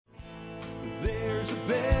a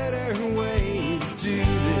better way to do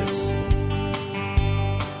this.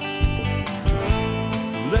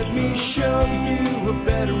 Let me show you a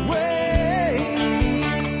better way.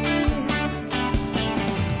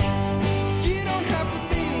 You don't have to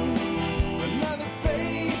be another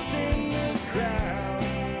face in the crowd.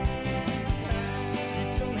 You don't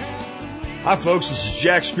have to live. Hi, folks. This is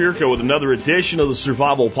Jack Spirko with another edition of the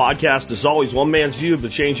Survival Podcast. As always, one man's view of the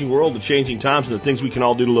changing world, the changing times, and the things we can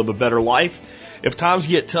all do to live a better life if times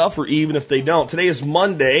get tough or even if they don't. Today is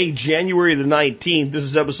Monday, January the 19th. This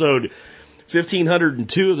is episode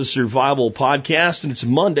 1502 of the Survival Podcast, and it's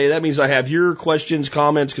Monday. That means I have your questions,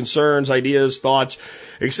 comments, concerns, ideas, thoughts,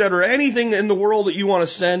 etc. Anything in the world that you want to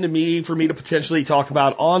send to me for me to potentially talk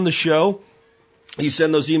about on the show. You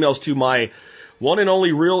send those emails to my one and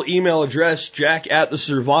only real email address,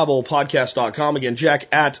 jack@thesurvivalpodcast.com. Again,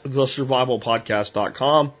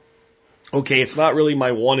 jack@thesurvivalpodcast.com. Okay, it's not really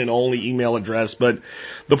my one and only email address, but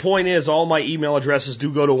the point is all my email addresses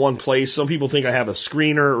do go to one place. Some people think I have a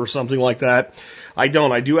screener or something like that. I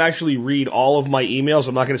don't. I do actually read all of my emails.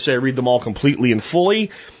 I'm not going to say I read them all completely and fully.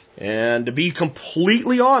 And to be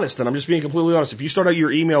completely honest, and I'm just being completely honest, if you start out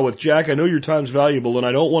your email with, Jack, I know your time's valuable and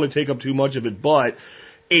I don't want to take up too much of it, but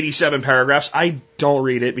 87 paragraphs, I don't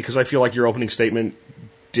read it because I feel like your opening statement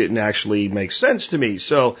didn't actually make sense to me.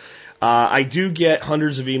 So I do get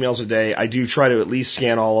hundreds of emails a day. I do try to at least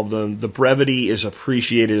scan all of them. The brevity is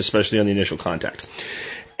appreciated, especially on the initial contact.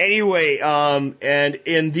 Anyway, and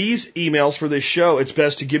in these emails for this show, it's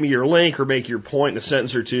best to give me your link or make your point in a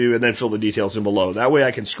sentence or two and then fill the details in below. That way I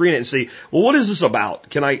can screen it and see, well, what is this about?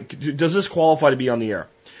 Does this qualify to be on the air?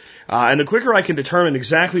 And the quicker I can determine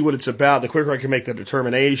exactly what it's about, the quicker I can make the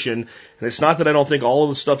determination. And it's not that I don't think all of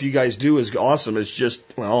the stuff you guys do is awesome. It's just,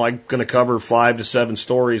 well, I'm going to cover 5 to 7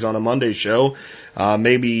 stories on a Monday show,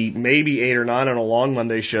 maybe 8 or 9 on a long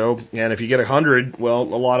Monday show. And if you get 100, well,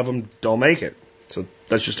 a lot of them don't make it. So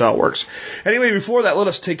that's just how it works. Anyway, before that, let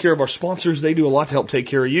us take care of our sponsors. They do a lot to help take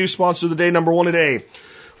care of you. Sponsor of the day, number one today,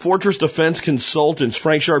 Fortress Defense Consultants.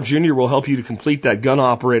 Frank Sharp Jr. will help you to complete that gun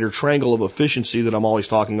operator triangle of efficiency that I'm always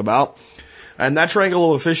talking about. And that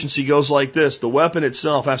triangle of efficiency goes like this. The weapon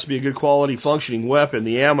itself has to be a good quality functioning weapon.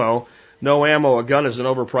 The ammo, no ammo, a gun is an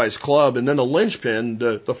overpriced club. And then the linchpin,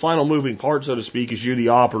 the final moving part, so to speak, is you, the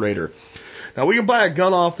operator. Now, we can buy a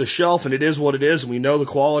gun off the shelf, and it is what it is, and we know the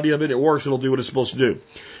quality of it. It works. It'll do what it's supposed to do.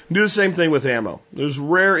 Do the same thing with ammo. There's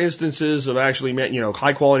rare instances of actually,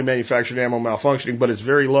 high-quality manufactured ammo malfunctioning, but it's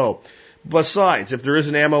very low. Besides, if there is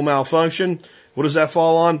an ammo malfunction, what does that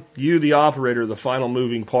fall on? You, the operator, the final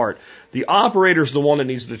moving part. The operator's the one that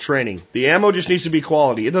needs the training. The ammo just needs to be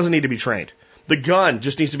quality. It doesn't need to be trained. The gun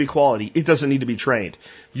just needs to be quality. It doesn't need to be trained.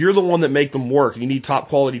 You're the one that make them work. You need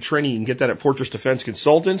top-quality training. You can get that at Fortress Defense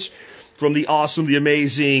Consultants. From the awesome, the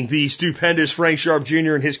amazing, the stupendous Frank Sharp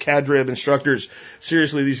Jr. and his cadre of instructors.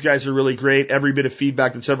 Seriously, these guys are really great. Every bit of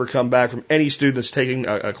feedback that's ever come back from any student that's taking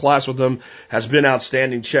a class with them has been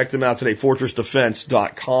outstanding. Check them out today,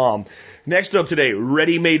 fortressdefense.com. Next up today,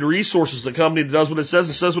 Ready Made Resources, the company that does what it says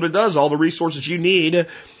and says what it does. All the resources you need,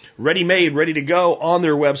 ready-made, ready to go on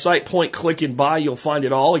their website. Point, click, and buy. You'll find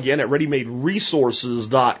it all, again, at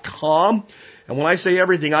readymaderesources.com. And when I say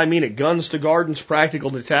everything, I mean it. Guns to gardens, practical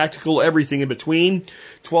to tactical, everything in between.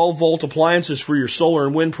 12-volt appliances for your solar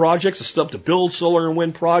and wind projects, the stuff to build solar and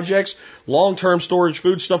wind projects, long-term storage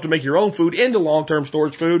food, stuff to make your own food into long-term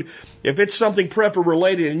storage food. If it's something prepper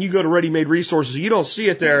related and you go to Ready Made Resources, you don't see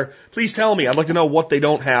it there, please tell me. I'd like to know what they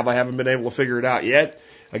don't have. I haven't been able to figure it out yet.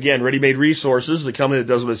 Again, Ready Made Resources, the company that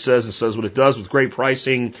does what it says and says what it does with great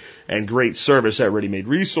pricing and great service at Ready Made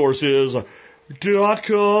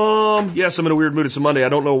Resources.com. Yes, I'm in a weird mood. It's a Monday. I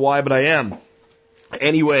don't know why, but I am.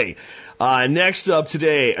 Anyway, next up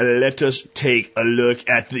today, let us take a look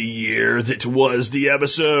at the year that was the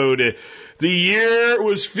episode. The year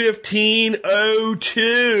was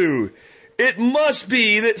 1502. It must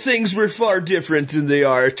be that things were far different than they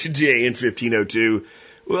are today in 1502.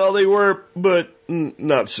 Well, they were, but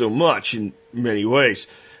not so much in many ways.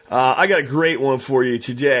 I got a great one for you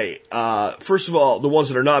today. First of all, the ones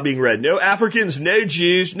that are not being read. No Africans, no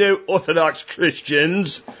Jews, no Orthodox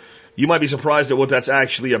Christians. You might be surprised at what that's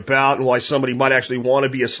actually about and why somebody might actually want to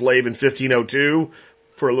be a slave in 1502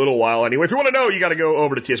 for a little while anyway. If you want to know, you got to go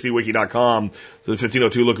over to tsbwiki.com to the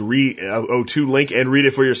 1502 link and read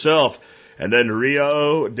it for yourself. And then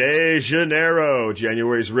Rio de Janeiro,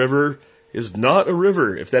 January's river, is not a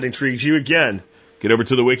river. If that intrigues you, again, get over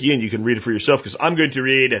to the wiki and you can read it for yourself, because I'm going to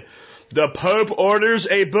read The Pope Orders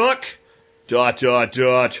a Book, ...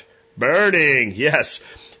 burning. Yes.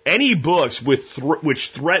 Any books which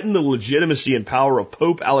threaten the legitimacy and power of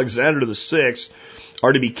Pope Alexander VI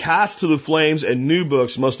are to be cast to the flames, and new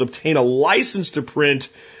books must obtain a license to print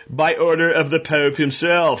by order of the Pope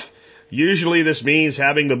himself. Usually this means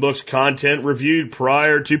having the book's content reviewed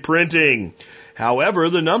prior to printing. However,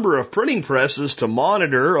 the number of printing presses to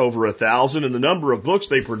monitor, over 1,000, and the number of books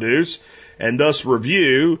they produce, and thus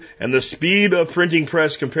review, and the speed of printing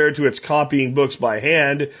press compared to its copying books by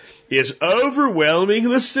hand, is overwhelming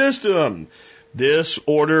the system. This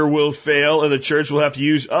order will fail, and the church will have to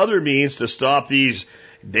use other means to stop these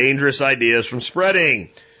dangerous ideas from spreading.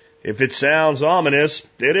 If it sounds ominous,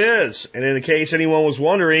 it is. And in case anyone was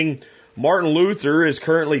wondering, Martin Luther is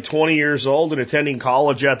currently 20 years old and attending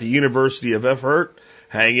college at the University of Erfurt.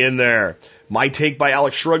 Hang in there. My Take by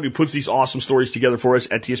Alex Shrugged, who puts these awesome stories together for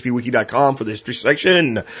us at tspwiki.com for the history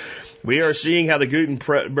section. We are seeing how the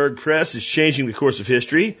Gutenberg press is changing the course of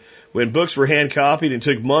history. When books were hand-copied and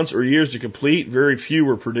took months or years to complete, very few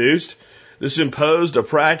were produced. This imposed a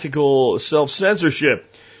practical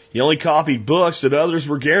self-censorship. You only copied books that others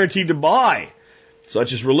were guaranteed to buy,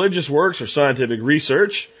 such as religious works or scientific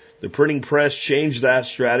research. The printing press changed that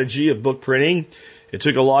strategy of book printing. It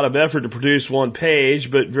took a lot of effort to produce one page,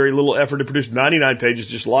 but very little effort to produce 99 pages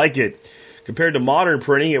just like it. Compared to modern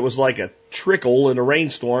printing, it was like a trickle in a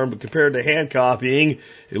rainstorm, but compared to hand copying,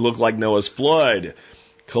 it looked like Noah's flood.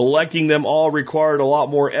 Collecting them all required a lot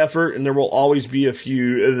more effort, and there will always be a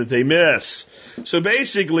few that they miss. So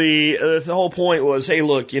basically, the whole point was, hey,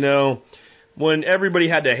 look, when everybody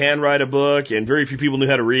had to handwrite a book and very few people knew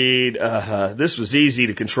how to read, this was easy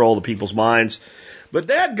to control the people's minds. But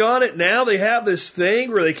daggone it, now they have this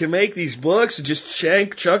thing where they can make these books and just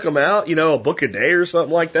chunk them out, a book a day or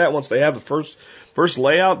something like that once they have the first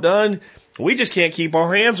layout done. We just can't keep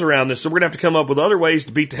our hands around this, so we're going to have to come up with other ways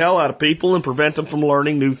to beat the hell out of people and prevent them from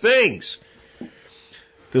learning new things.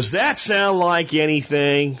 Does that sound like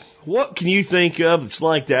anything? What can you think of that's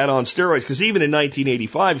like that on steroids? Because even in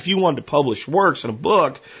 1985, if you wanted to publish works in a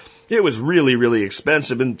book, it was really, really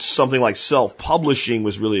expensive, and something like self-publishing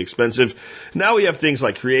was really expensive. Now we have things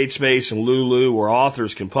like CreateSpace and Lulu where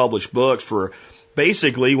authors can publish books for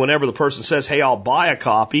basically whenever the person says, hey, I'll buy a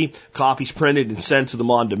copy, copies printed and sent to them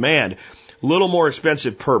on demand. A little more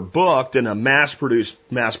expensive per book than a mass-produced,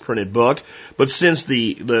 mass-printed book, but since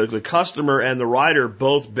the customer and the writer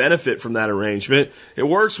both benefit from that arrangement, it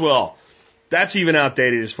works well. That's even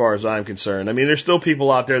outdated as far as I'm concerned. I mean, there's still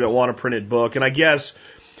people out there that want a printed book, and I guess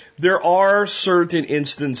there are certain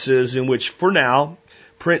instances in which, for now,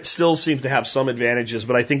 print still seems to have some advantages,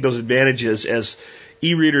 but I think those advantages, as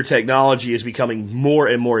e-reader technology is becoming more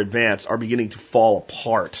and more advanced, are beginning to fall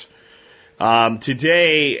apart.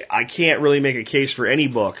 Today, I can't really make a case for any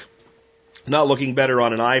book not looking better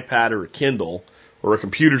on an iPad or a Kindle or a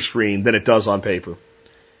computer screen than it does on paper.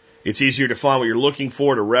 It's easier to find what you're looking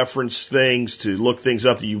for, to reference things, to look things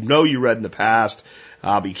up that you read in the past,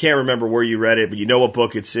 but you can't remember where you read it, but you know what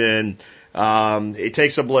book it's in. It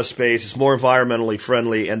takes up less space, it's more environmentally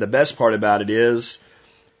friendly, and the best part about it is,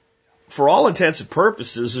 for all intents and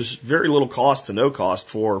purposes, there's very little cost to no cost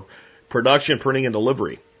for production, printing, and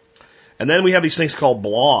delivery. And then we have these things called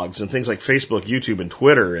blogs and things like Facebook, YouTube, and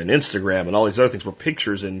Twitter, and Instagram, and all these other things where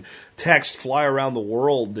pictures and text fly around the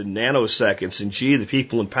world in nanoseconds. And gee, the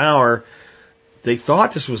people in power, they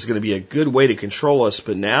thought this was going to be a good way to control us,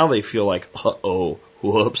 but now they feel like, uh-oh,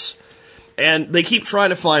 whoops. And they keep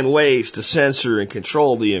trying to find ways to censor and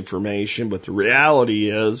control the information, but the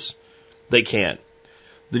reality is they can't.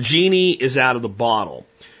 The genie is out of the bottle.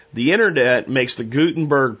 The internet makes the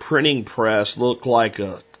Gutenberg printing press look like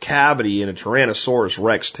a cavity in a Tyrannosaurus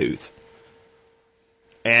Rex tooth.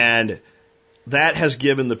 And that has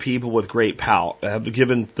given the people with great power,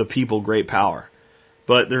 great power.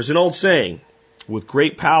 But there's an old saying, with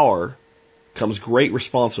great power comes great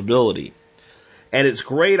responsibility. And it's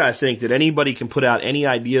great, I think, that anybody can put out any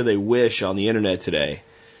idea they wish on the internet today.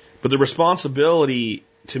 But the responsibility,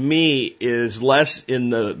 to me, is less in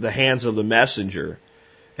the hands of the messenger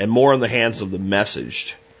and more in the hands of the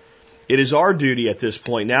messaged. It is our duty at this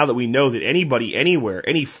point, now that we know that anybody, anywhere,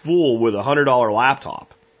 any fool with a $100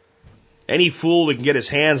 laptop, any fool that can get his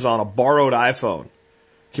hands on a borrowed iPhone,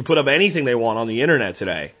 can put up anything they want on the internet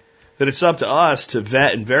today, that it's up to us to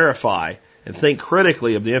vet and verify and think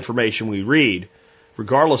critically of the information we read,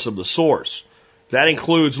 regardless of the source. That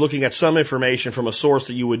includes looking at some information from a source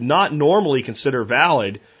that you would not normally consider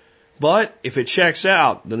valid, but if it checks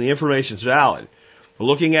out, then the information is valid.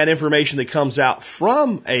 Looking at information that comes out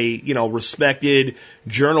from a, respected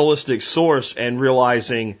journalistic source and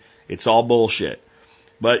realizing it's all bullshit.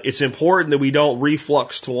 But it's important that we don't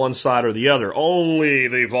reflux to one side or the other. Only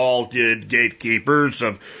the vaulted gatekeepers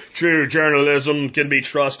of true journalism can be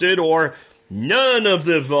trusted, or None of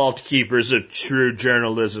the vault keepers of true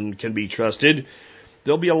journalism can be trusted.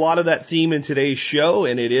 There'll be a lot of that theme in today's show,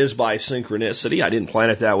 and it is by synchronicity. I didn't plan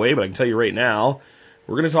it that way, but I can tell you right now,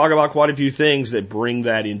 we're going to talk about quite a few things that bring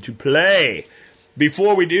that into play.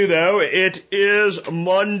 Before we do, though, it is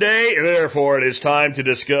Monday, therefore it is time to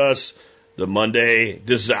discuss the Monday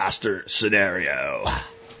disaster scenario.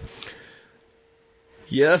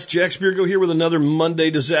 Yes, Jack Spirko here with another Monday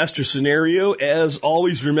disaster scenario. As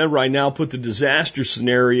always, remember, I now put the disaster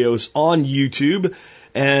scenarios on YouTube.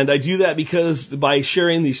 And I do that because by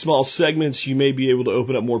sharing these small segments, you may be able to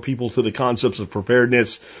open up more people to the concepts of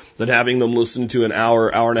preparedness than having them listen to an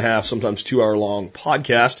hour, hour and a half, sometimes 2 hour long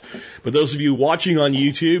podcast. But those of you watching on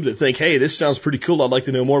YouTube that think, hey, this sounds pretty cool, I'd like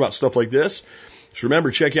to know more about stuff like this, just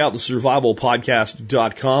remember, check out the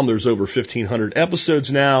survivalpodcast.com. There's over 1,500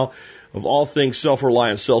 episodes now of all things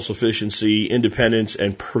self-reliance, self-sufficiency, independence,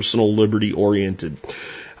 and personal liberty oriented.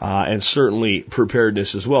 And certainly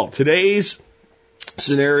preparedness as well. Today's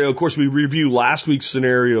scenario, of course, we review last week's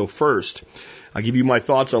scenario first. I give you my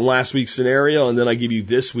thoughts on last week's scenario, and then I give you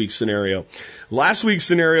this week's scenario. Last week's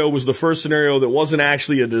scenario was the first scenario that wasn't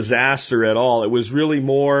actually a disaster at all. It was really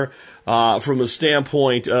more from the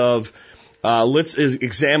standpoint of let's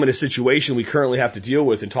examine a situation we currently have to deal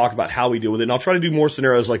with and talk about how we deal with it. And I'll try to do more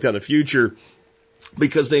scenarios like that in the future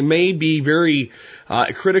because they may be very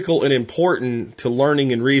critical and important to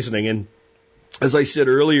learning and reasoning. And as I said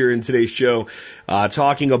earlier in today's show,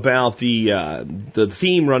 talking about the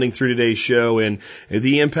theme running through today's show and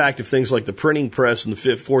the impact of things like the printing press in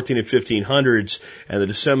the 14 and 1500s and the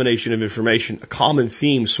dissemination of information, a common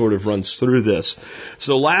theme sort of runs through this.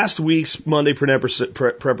 So last week's Monday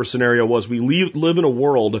Prepper scenario was we live in a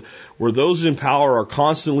world where those in power are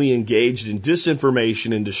constantly engaged in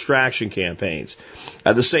disinformation and distraction campaigns.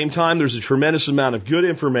 At the same time, there's a tremendous amount of good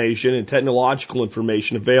information and technological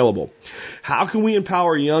information available. How can we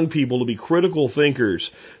empower young people to be critical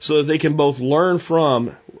thinkers so that they can both learn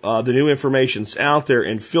from the new information that's out there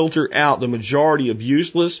and filter out the majority of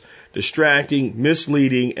useless, distracting,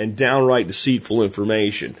 misleading, and downright deceitful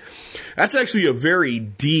information? That's actually a very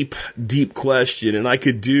deep, deep question, and I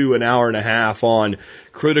could do an hour and a half on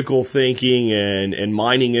critical thinking and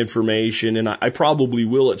mining information, and I probably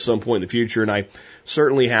will at some point in the future, and I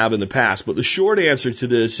certainly have in the past. But the short answer to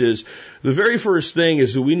this is the very first thing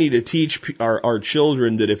is that we need to teach our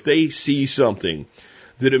children that if they see something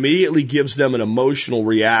that immediately gives them an emotional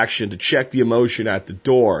reaction, to check the emotion at the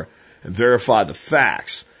door and verify the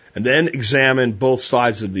facts, and then examine both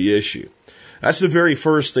sides of the issue. That's the very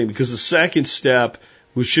first thing, because the second step,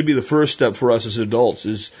 which should be the first step for us as adults,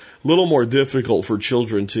 is a little more difficult for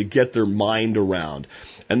children to get their mind around.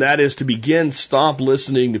 And that is to stop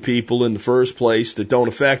listening to people in the first place that don't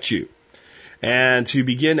affect you. And to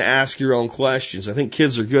begin to ask your own questions. I think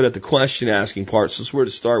kids are good at the question asking part, so it's where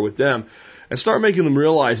to start with them. And start making them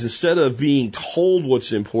realize instead of being told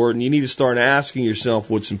what's important, you need to start asking yourself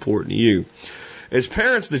what's important to you. As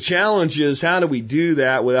parents, the challenge is how do we do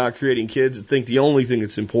that without creating kids that think the only thing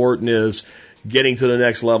that's important is getting to the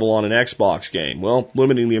next level on an Xbox game? Well,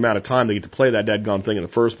 limiting the amount of time they get to play that dadgone thing in the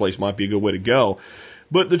first place might be a good way to go.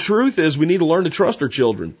 But the truth is we need to learn to trust our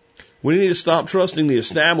children. We need to stop trusting the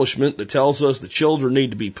establishment that tells us that children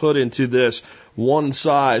need to be put into this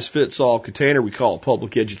one-size-fits-all container we call a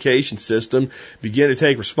public education system. Begin to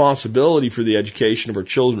take responsibility for the education of our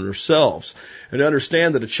children ourselves. And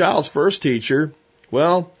understand that a child's first teacher,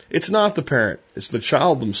 well, it's not the parent. It's the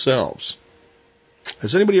child themselves.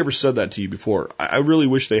 Has anybody ever said that to you before? I really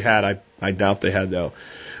wish they had. I doubt they had, though.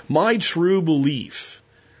 My true belief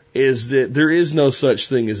is that there is no such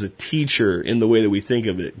thing as a teacher in the way that we think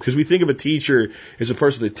of it. Because we think of a teacher as a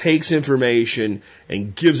person that takes information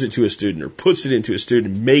and gives it to a student or puts it into a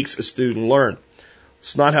student, makes a student learn.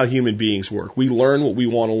 It's not how human beings work. We learn what we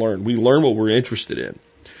want to learn. We learn what we're interested in.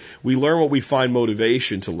 We learn what we find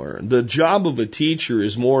motivation to learn. The job of a teacher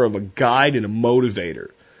is more of a guide and a motivator,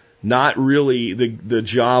 not really the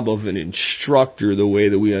job of an instructor the way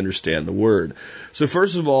that we understand the word. So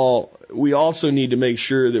first of all, we also need to make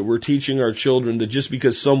sure that we're teaching our children that just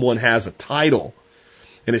because someone has a title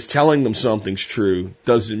and is telling them something's true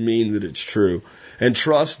doesn't mean that it's true. And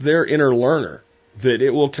trust their inner learner that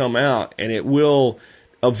it will come out and it will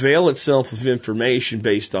avail itself of information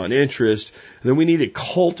based on interest. And then we need to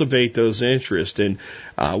cultivate those interests, and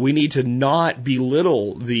we need to not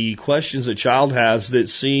belittle the questions a child has that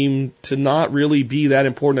seem to not really be that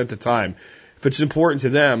important at the time. If it's important to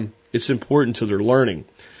them, it's important to their learning.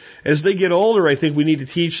 As they get older, I think we need to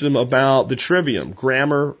teach them about the trivium,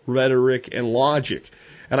 grammar, rhetoric, and logic.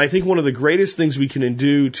 And I think one of the greatest things we can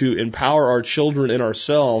do to empower our children and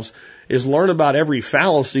ourselves is learn about every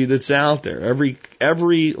fallacy that's out there,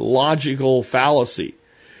 every logical fallacy.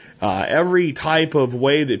 Every type of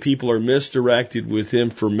way that people are misdirected with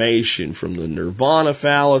information, from the nirvana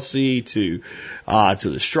fallacy to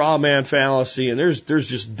the straw man fallacy, and there's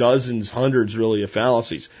just dozens, hundreds really of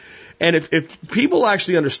fallacies. And if people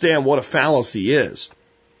actually understand what a fallacy is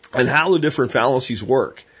and how the different fallacies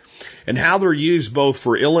work and how they're used both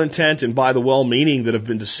for ill intent and by the well-meaning that have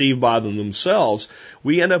been deceived by them themselves,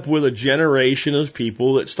 we end up with a generation of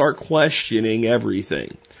people that start questioning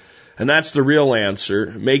everything. And that's the real answer.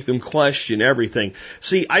 Make them question everything.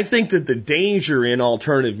 See, I think that the danger in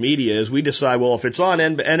alternative media is we decide, well, if it's on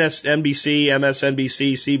NBC,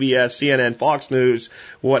 MSNBC, CBS, CNN, Fox News,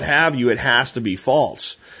 what have you, it has to be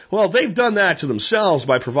false. Well, they've done that to themselves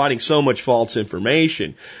by providing so much false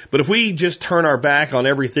information. But if we just turn our back on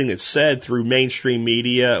everything that's said through mainstream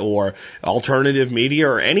media or alternative media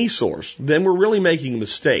or any source, then we're really making a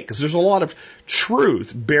mistake, because there's a lot of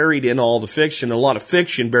truth buried in all the fiction, a lot of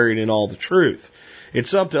fiction buried in all the truth.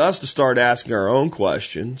 It's up to us to start asking our own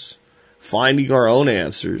questions, finding our own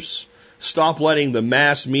answers. Stop letting the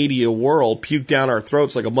mass media world puke down our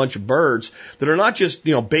throats like a bunch of birds that are not just,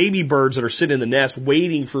 baby birds that are sitting in the nest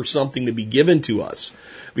waiting for something to be given to us.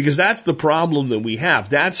 Because that's the problem that we have.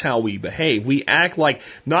 That's how we behave. We act like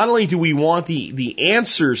not only do we want the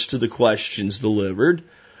answers to the questions delivered,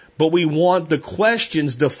 but we want the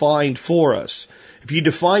questions defined for us. If you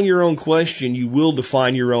define your own question, you will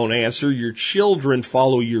define your own answer. Your children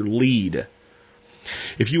follow your lead.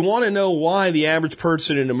 If you want to know why the average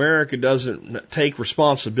person in America doesn't take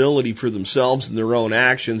responsibility for themselves and their own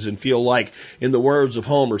actions and feel like, in the words of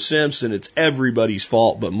Homer Simpson, it's everybody's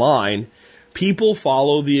fault but mine, people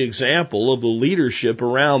follow the example of the leadership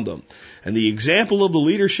around them. And the example of the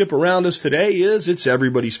leadership around us today is it's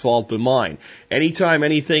everybody's fault but mine. Anytime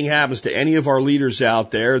anything happens to any of our leaders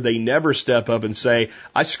out there, they never step up and say,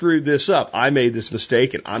 I screwed this up, I made this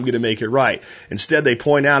mistake, and I'm going to make it right. Instead, they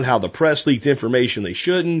point out how the press leaked information they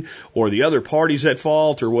shouldn't, or the other party's at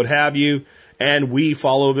fault, or what have you, and we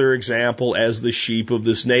follow their example as the sheep of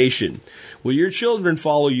this nation. Will your children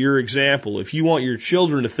follow your example? If you want your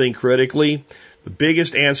children to think critically, the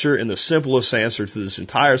biggest answer and the simplest answer to this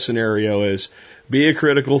entire scenario is be a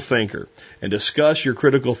critical thinker and discuss your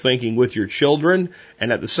critical thinking with your children,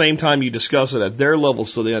 and at the same time you discuss it at their level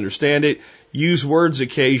so they understand it. Use words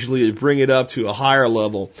occasionally to bring it up to a higher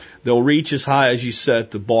level. They'll reach as high as you set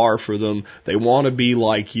the bar for them. They want to be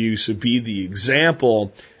like you, so be the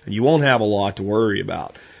example, and you won't have a lot to worry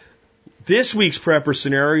about. This week's prepper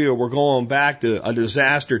scenario, we're going back to a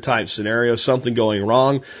disaster type scenario, something going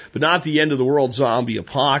wrong, but not the end of the world zombie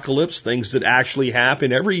apocalypse, things that actually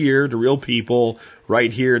happen every year to real people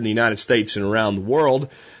right here in the United States and around the world.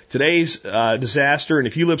 Today's disaster, and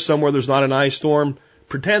if you live somewhere there's not an ice storm,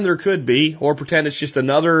 pretend there could be, or pretend it's just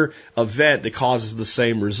another event that causes the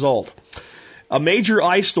same result. A major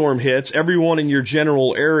ice storm hits, everyone in your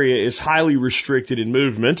general area is highly restricted in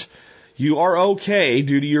movement. You are okay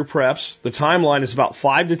due to your preps. The timeline is about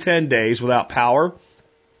 5 to 10 days without power,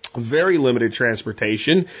 very limited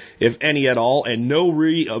transportation, if any at all, and no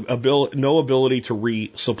ability to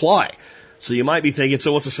resupply. So you might be thinking,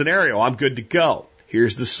 so what's the scenario? I'm good to go.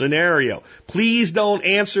 Here's the scenario. Please don't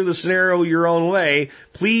answer the scenario your own way.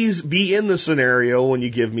 Please be in the scenario when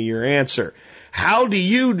you give me your answer. How do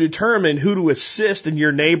you determine who to assist in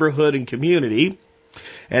your neighborhood and community?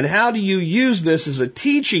 And how do you use this as a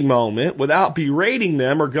teaching moment without berating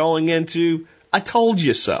them or going into, I told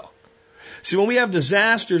you so? See, when we have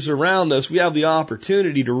disasters around us, we have the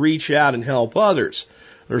opportunity to reach out and help others.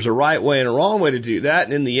 There's a right way and a wrong way to do that,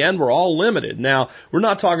 and in the end, we're all limited. Now, we're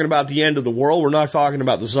not talking about the end of the world. We're not talking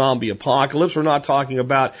about the zombie apocalypse. We're not talking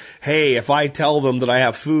about, hey, if I tell them that I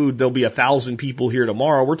have food, there'll be 1,000 people here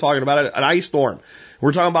tomorrow. We're talking about an ice storm.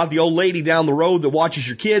 We're talking about the old lady down the road that watches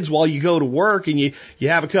your kids while you go to work, and you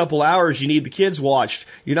have a couple hours, you need the kids watched.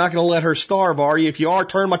 You're not going to let her starve, are you? If you are,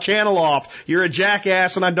 turn my channel off. You're a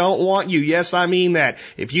jackass and I don't want you. Yes, I mean that.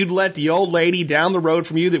 If you'd let the old lady down the road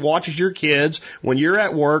from you that watches your kids when you're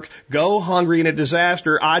at work go hungry in a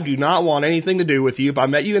disaster, I do not want anything to do with you. If I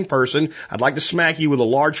met you in person, I'd like to smack you with a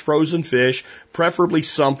large frozen fish, preferably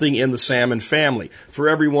something in the salmon family. For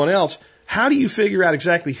everyone else, how do you figure out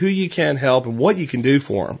exactly who you can help and what you can do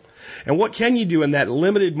for them? And what can you do in that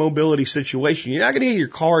limited mobility situation? You're not going to get in your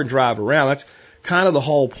car and drive around. That's kind of the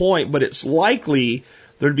whole point, but it's likely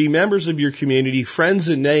there'd be members of your community, friends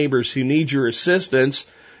and neighbors who need your assistance,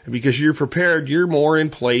 and because you're prepared, you're more in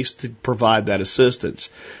place to provide that assistance.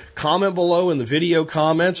 Comment below in the video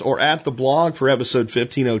comments or at the blog for episode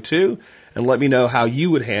 1502 and let me know how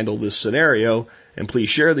you would handle this scenario, and please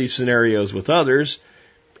share these scenarios with others.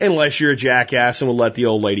 unless you're a jackass and will let the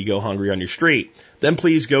old lady go hungry on your street. Then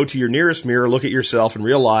please go to your nearest mirror, look at yourself, and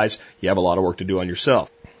realize you have a lot of work to do on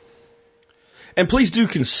yourself. And please do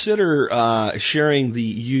consider sharing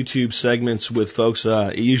the YouTube segments with folks.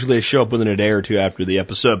 Usually they show up within a day or two after the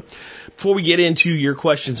episode. Before we get into your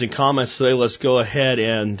questions and comments today, let's go ahead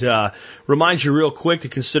and remind you real quick to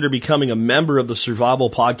consider becoming a member of the Survival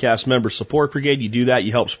Podcast Member Support Brigade. You do that,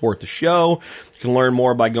 you help support the show. You can learn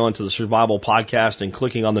more by going to the Survival Podcast and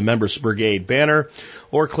clicking on the Members Brigade banner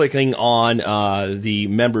or clicking on the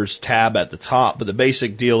Members tab at the top. But the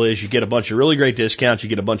basic deal is you get a bunch of really great discounts, you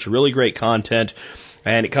get a bunch of really great content,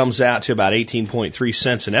 and it comes out to about 18.3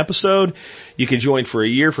 cents an episode. You can join for a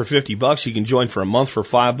year for $50. You can join for a month for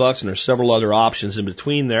 $5, and there's several other options in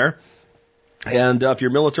between there. And if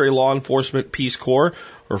you're military, law enforcement, Peace Corps,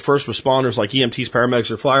 or first responders like EMTs,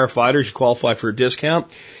 paramedics, or firefighters, you qualify for a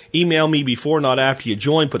discount. Email me before, not after you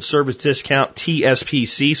join. Put service discount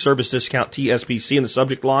TSPC, service discount TSPC in the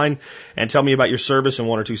subject line, and tell me about your service in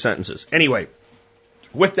 1 or 2 sentences. Anyway,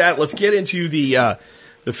 with that, let's get into the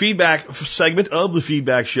feedback segment of the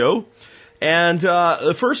feedback show. And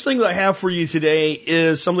the first thing that I have for you today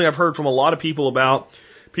is something I've heard from a lot of people about.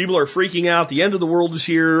 People are freaking out. The end of the world is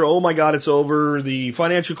here. Oh my God, it's over. The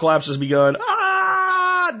financial collapse has begun.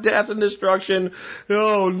 Death and destruction.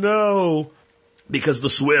 Oh no. Because the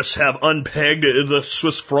Swiss have unpegged the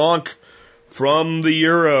Swiss franc from the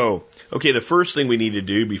euro. Okay, the first thing we need to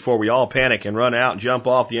do before we all panic and run out and jump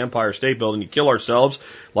off the Empire State Building and kill ourselves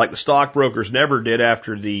like the stockbrokers never did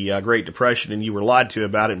after the Great Depression and you were lied to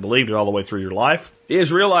about it and believed it all the way through your life,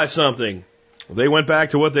 is realize something. They went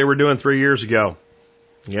back to what they were doing 3 years ago.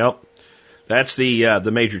 Yep. That's the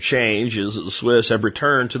major change, is that the Swiss have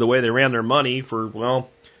returned to the way they ran their money for,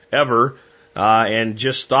 well, ever, and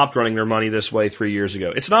just stopped running their money this way 3 years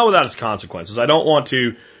ago. It's not without its consequences. I don't want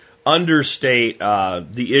to understate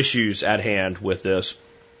the issues at hand with this.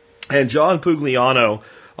 And John Pugliano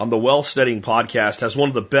on the Wealth Studying podcast has one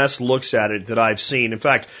of the best looks at it that I've seen. In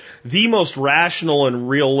fact, the most rational and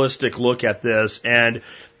realistic look at this and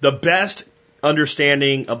the best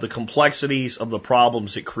understanding of the complexities of the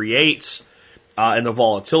problems it creates and the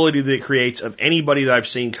volatility that it creates of anybody that I've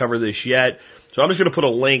seen cover this yet. So I'm just going to put a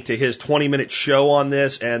link to his 20-minute show on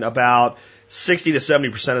this, and about 60 to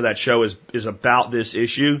 70% of that show is about this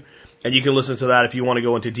issue. And you can listen to that if you want to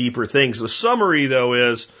go into deeper things. The summary,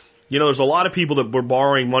 though, is, there's a lot of people that were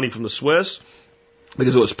borrowing money from the Swiss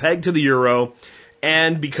because it was pegged to the euro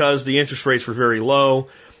and because the interest rates were very low.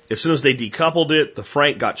 As soon as they decoupled it, the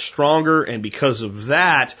franc got stronger, and because of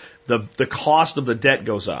that, the cost of the debt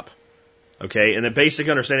goes up. Okay, and the basic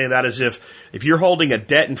understanding of that is if you're holding a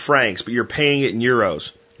debt in francs, but you're paying it in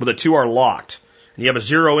euros, but the two are locked, and you have a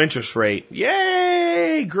 0 interest rate,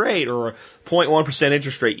 yay, great, or a 0.1%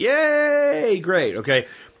 interest rate, yay, great, okay.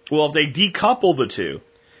 Well, if they decouple the two,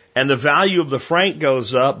 and the value of the franc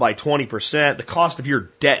goes up by 20%, the cost of your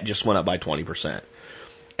debt just went up by 20%.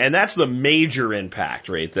 And that's the major impact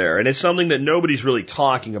right there. And it's something that nobody's really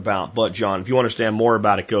talking about but John. If you understand more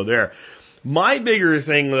about it, go there. My bigger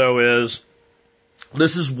thing, though, is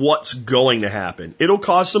this is what's going to happen. It'll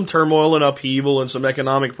cause some turmoil and upheaval and some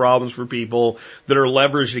economic problems for people that are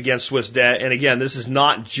leveraged against Swiss debt. And again, this is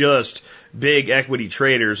not just big equity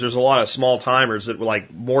traders. There's a lot of small timers that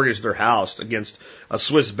mortgage their house against a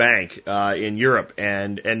Swiss bank in Europe,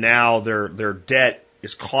 and now their debt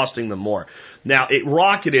is costing them more. Now, it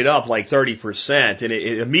rocketed up like 30%, and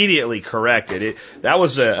it immediately corrected. That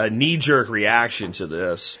was a knee-jerk reaction to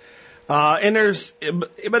this. But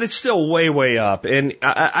it's still way, way up. And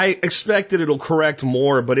I expect that it'll correct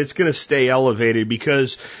more, but it's going to stay elevated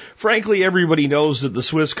because, frankly, everybody knows that the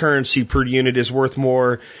Swiss currency per unit is worth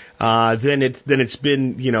more than it's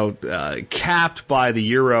been, capped by the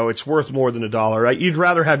euro. It's worth more than $1. Right? You'd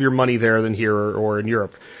rather have your money there than here or in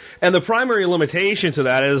Europe. And the primary limitation to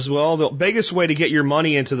that is, well, the biggest way to get your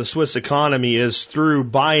money into the Swiss economy is through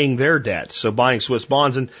buying their debt, so buying Swiss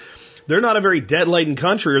bonds. And they're not a very debt-laden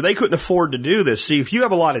country, or they couldn't afford to do this. See, if you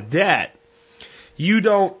have a lot of debt, you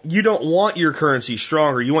don't want your currency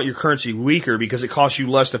stronger. You want your currency weaker because it costs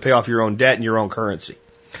you less to pay off your own debt in your own currency.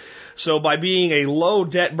 So by being a low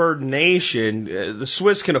debt burden nation, the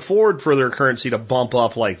Swiss can afford for their currency to bump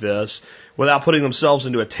up like this without putting themselves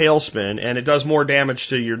into a tailspin, and it does more damage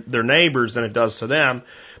to their neighbors than it does to them.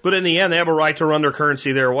 But in the end, they have a right to run their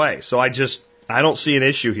currency their way. So I don't see an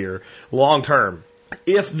issue here long term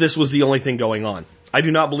if this was the only thing going on. I do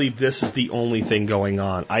not believe this is the only thing going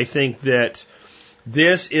on. I think that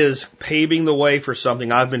this is paving the way for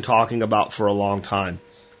something I've been talking about for a long time.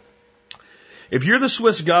 If you're the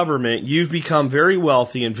Swiss government, you've become very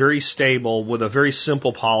wealthy and very stable with a very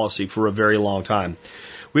simple policy for a very long time.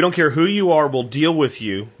 We don't care who you are, we'll deal with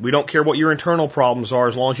you. We don't care what your internal problems are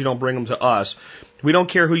as long as you don't bring them to us. We don't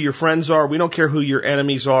care who your friends are. We don't care who your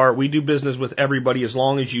enemies are. We do business with everybody as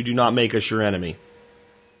long as you do not make us your enemy.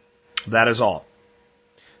 That is all.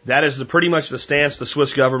 That is pretty much the stance the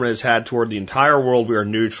Swiss government has had toward the entire world. We are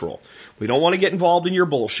neutral. We don't want to get involved in your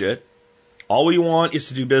bullshit. All we want is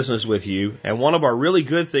to do business with you. And one of our really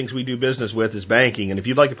good things we do business with is banking. And if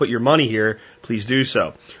you'd like to put your money here, please do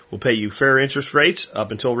so. We'll pay you fair interest rates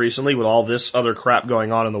up until recently with all this other crap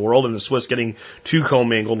going on in the world and the Swiss getting too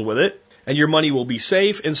commingled with it. And your money will be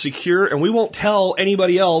safe and secure, and we won't tell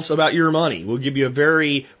anybody else about your money. We'll give you a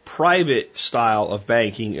very private style of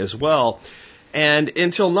banking as well. And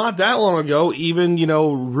until not that long ago, even,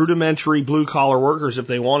 rudimentary blue-collar workers, if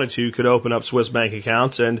they wanted to, could open up Swiss bank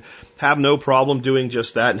accounts and have no problem doing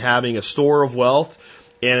just that and having a store of wealth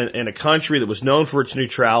in a country that was known for its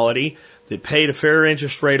neutrality, that paid a fair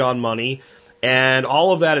interest rate on money. And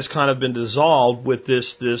all of that has kind of been dissolved with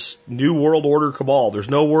this new world order cabal. There's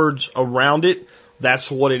no words around it.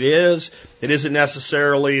 That's what it is. It isn't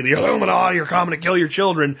necessarily the Illuminati are coming to kill your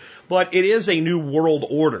children, but it is a new world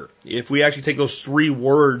order. If we actually take those three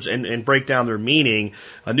words and break down their meaning,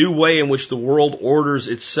 a new way in which the world orders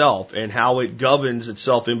itself and how it governs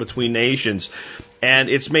itself in between nations. And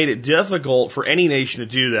it's made it difficult for any nation to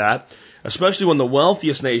do that, especially when the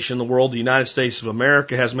wealthiest nation in the world, the United States of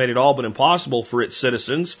America, has made it all but impossible for its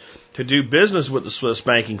citizens to do business with the Swiss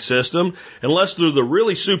banking system, unless they're the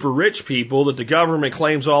really super rich people that the government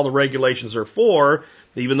claims all the regulations are for,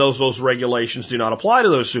 even though those regulations do not apply to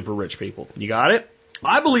those super rich people. You got it?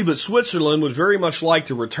 I believe that Switzerland would very much like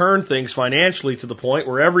to return things financially to the point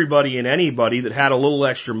where everybody and anybody that had a little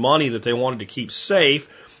extra money that they wanted to keep safe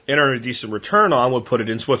and earn a decent return on would put it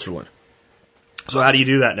in Switzerland. So how do you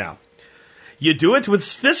do that now? You do it with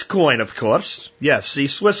Swiss coin, of course. Yes, see,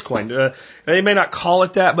 Swiss coin. They may not call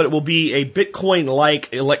it that, but it will be a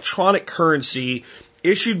Bitcoin-like electronic currency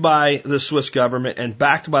issued by the Swiss government and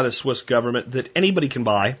backed by the Swiss government that anybody can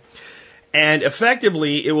buy. And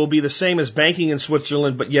effectively, it will be the same as banking in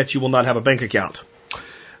Switzerland, but yet you will not have a bank account.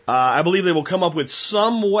 I believe they will come up with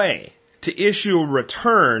some way to issue a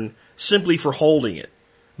return simply for holding it,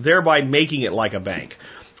 thereby making it like a bank.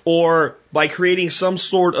 Or by creating some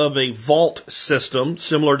sort of a vault system,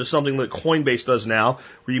 similar to something that Coinbase does now,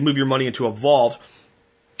 where you move your money into a vault,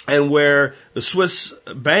 and where the Swiss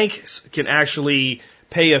banks can actually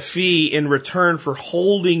pay a fee in return for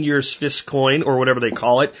holding your Swiss coin, or whatever they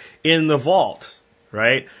call it, in the vault,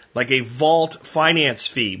 right? Like a vault finance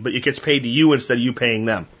fee, but it gets paid to you instead of you paying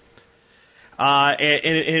them.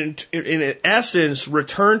 And in essence,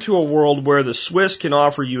 return to a world where the Swiss can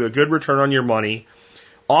offer you a good return on your money,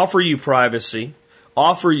 offer you privacy,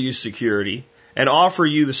 offer you security, and offer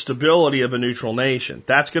you the stability of a neutral nation.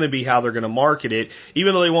 That's going to be how they're going to market it,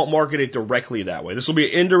 even though they won't market it directly that way. This will be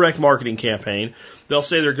an indirect marketing campaign. They'll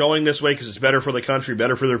say they're going this way because it's better for the country,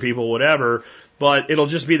 better for their people, whatever, but it'll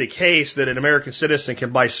just be the case that an American citizen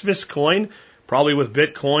can buy Swiss coin, probably with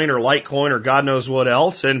Bitcoin or Litecoin or God knows what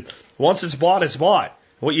else, and once it's bought, it's bought.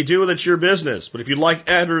 What you do with it's your business. But if you'd like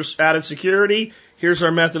added security, here's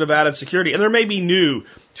our method of added security. And there may be new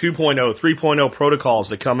 2.0, 3.0 protocols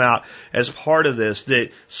that come out as part of this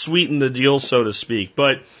that sweeten the deal, so to speak.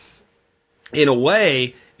 But in a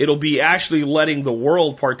way, it'll be actually letting the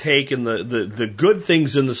world partake in the good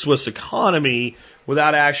things in the Swiss economy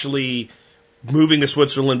without actually moving to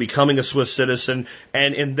Switzerland, becoming a Swiss citizen,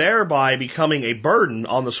 and thereby becoming a burden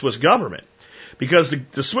on the Swiss government. Because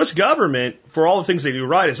the Swiss government, for all the things they do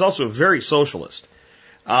right, is also very socialist.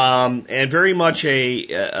 And very much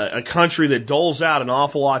a country that doles out an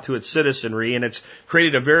awful lot to its citizenry, and it's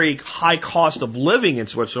created a very high cost of living in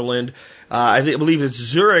Switzerland. I believe it's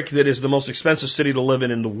Zurich that is the most expensive city to live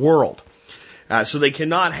in the world. So they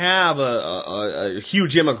cannot have a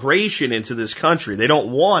huge immigration into this country. They don't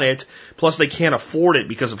want it, plus they can't afford it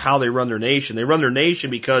because of how they run their nation. They run their nation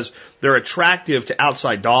because they're attractive to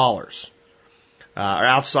outside dollars. Or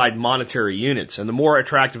outside monetary units, and the more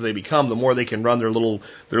attractive they become, the more they can run their little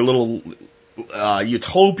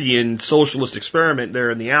utopian socialist experiment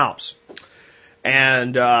there in the Alps,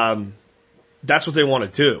 and that's what they want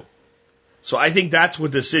to do. So I think that's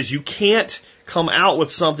what this is. You can't come out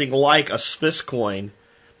with something like a Swiss coin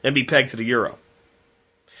and be pegged to the euro.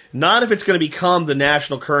 Not if it's going to become the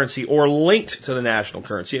national currency or linked to the national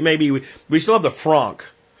currency. It may be we still have the franc,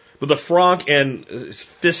 but the franc and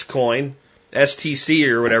Swiss coin, STC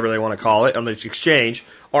or whatever they want to call it on the exchange,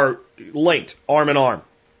 are linked arm in arm.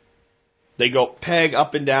 They go peg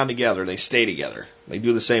up and down together. They stay together. They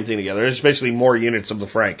do the same thing together. There's basically more units of the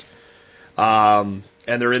franc. And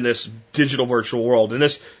they're in this digital virtual world. And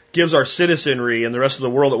this gives our citizenry and the rest of the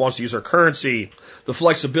world that wants to use our currency the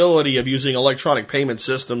flexibility of using electronic payment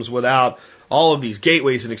systems without all of these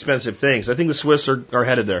gateways and expensive things. I think the Swiss are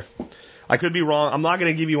headed there. I could be wrong. I'm not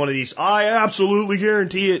going to give you one of these, I absolutely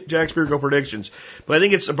guarantee it, Jack Spirko predictions. But I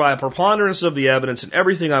think it's by a preponderance of the evidence and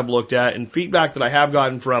everything I've looked at and feedback that I have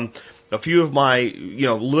gotten from a few of my,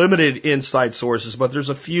 limited inside sources, but there's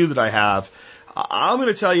a few that I have. I'm going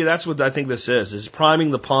to tell you that's what I think this is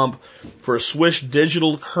priming the pump for a Swiss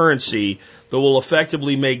digital currency that will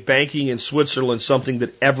effectively make banking in Switzerland something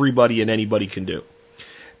that everybody and anybody can do.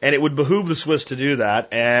 And it would behoove the Swiss to do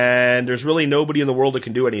that, and there's really nobody in the world that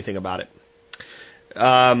can do anything about it.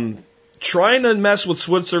 Trying to mess with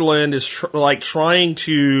Switzerland is like trying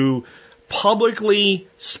to publicly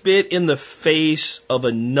spit in the face of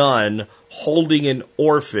a nun holding an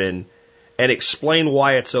orphan and explain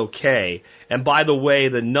why it's okay. And by the way,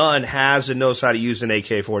 the nun has and knows how to use an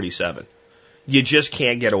AK-47. You just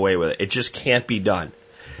can't get away with it. It just can't be done.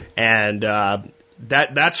 And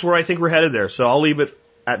that's where I think we're headed there. So I'll leave it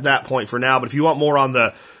at that point for now. But if you want more on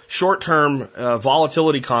the short-term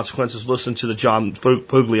volatility consequences, listen to the John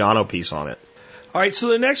Pugliano piece on it. All right, so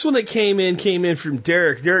the next one that came in from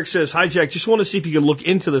Derek. Derek says, "Hi, Jack. Just want to see if you can look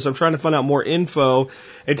into this. I'm trying to find out more info.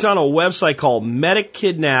 It's on a website called Medic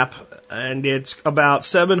Kidnap, and it's about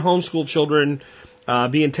 7 homeschool children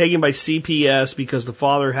being taken by CPS because the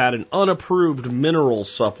father had an unapproved mineral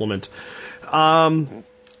supplement."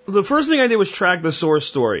 The first thing I did was track the source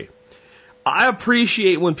story. I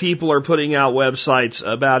appreciate when people are putting out websites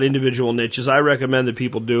about individual niches. I recommend that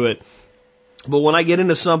people do it. But when I get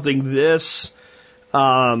into something this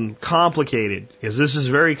complicated, because this is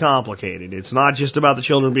very complicated, it's not just about the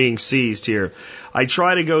children being seized here. I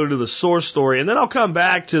try to go to the source story, and then I'll come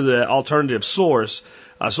back to the alternative source.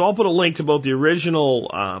 So I'll put a link to both the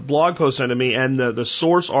original blog post sent to me and the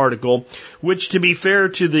source article, which, to be fair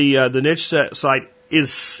to the niche site,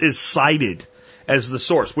 is cited as the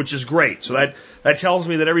source, which is great. So that tells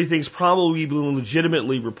me that everything's probably been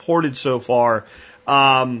legitimately reported so far.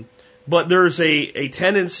 But there's a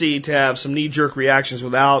tendency to have some knee-jerk reactions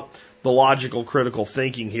without the logical, critical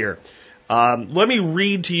thinking here. Let me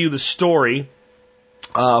read to you the story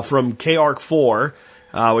from KARC4,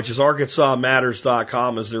 which is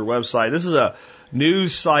ArkansasMatters.com is their website. This is a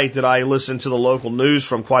news site that I listened to the local news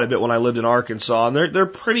from quite a bit when I lived in Arkansas, and they're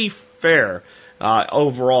pretty fair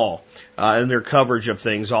overall in their coverage of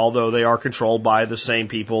things, although they are controlled by the same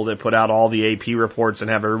people that put out all the AP reports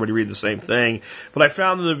and have everybody read the same thing. But I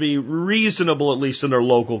found them to be reasonable, at least in their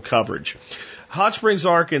local coverage. Hot Springs,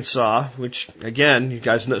 Arkansas, which, again, you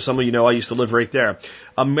guys know, some of you know I used to live right there.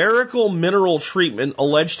 A miracle mineral treatment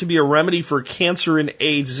alleged to be a remedy for cancer and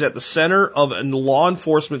AIDS is at the center of a law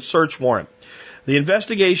enforcement search warrant. The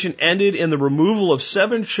investigation ended in the removal of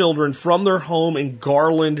 7 children from their home in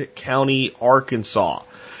Garland County, Arkansas.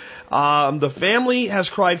 The family has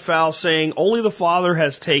cried foul, saying only the father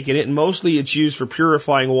has taken it, and mostly it's used for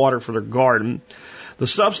purifying water for their garden. The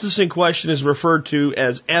substance in question is referred to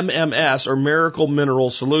as MMS, or Miracle Mineral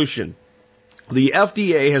Solution. The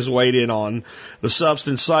FDA has weighed in on the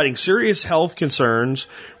substance, citing serious health concerns,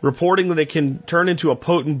 reporting that it can turn into a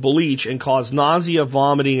potent bleach and cause nausea,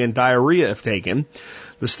 vomiting, and diarrhea if taken.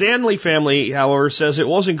 The Stanley family, however, says it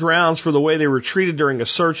wasn't grounds for the way they were treated during a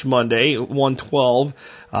search Monday, 1/12,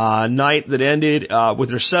 night that ended with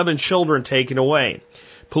their 7 children taken away.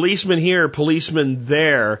 Policeman here, policeman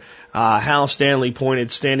there, Hal Stanley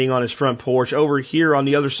pointed, standing on his front porch. Over here on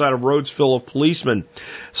the other side of roads full of policemen.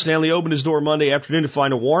 Stanley opened his door Monday afternoon to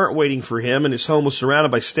find a warrant waiting for him, and his home was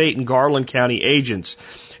surrounded by state and Garland County agents.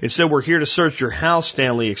 It said, "We're here to search your house,"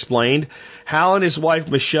 Stanley explained. Hal and his wife,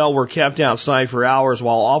 Michelle, were kept outside for hours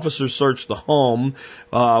while officers searched the home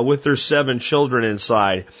with their 7 children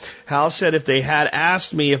inside. Hal said, "If they had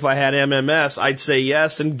asked me if I had MMS, I'd say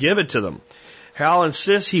yes and give it to them." Hal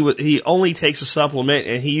insists he only takes a supplement,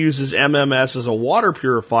 and he uses MMS as a water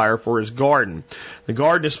purifier for his garden. The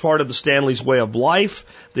garden is part of the Stanley's way of life.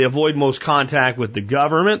 They avoid most contact with the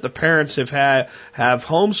government. The parents have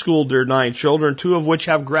homeschooled their 9 children, 2 of which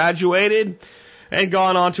have graduated and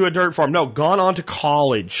gone on to a dirt farm. No, gone on to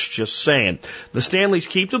college, just saying. The Stanleys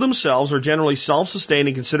keep to themselves, are generally self-sustained,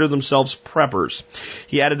 and consider themselves preppers.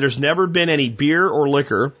 He added there's never been any beer or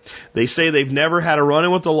liquor. They say they've never had a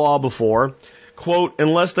run-in with the law before. Quote,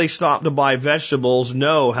 "Unless they stop to buy vegetables,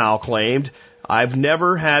 no," Hal claimed. "I've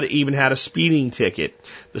never even had a speeding ticket."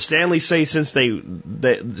 The Stanleys say since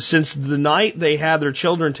the night they had their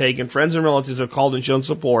children taken, friends and relatives have called and shown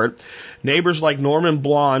support. Neighbors like Norman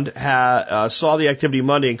Blonde saw the activity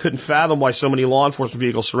Monday and couldn't fathom why so many law enforcement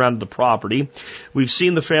vehicles surrounded the property. "We've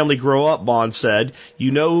seen the family grow up," Bond said.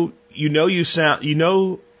 You know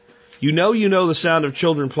You know the sound of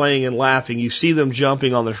children playing and laughing. You see them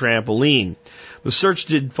jumping on the trampoline. The search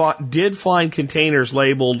did find containers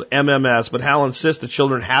labeled MMS, but Hal insists the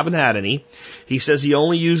children haven't had any. He says he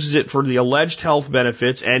only uses it for the alleged health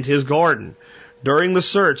benefits and his garden. During the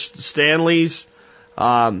search, Stanley's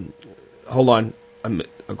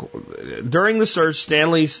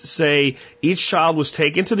say each child was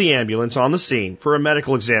taken to the ambulance on the scene for a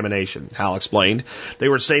medical examination, Hal explained. They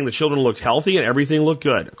were saying the children looked healthy and everything looked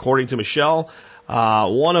good. According to Michelle,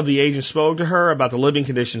 one of the agents spoke to her about the living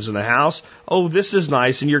conditions in the house. Oh, this is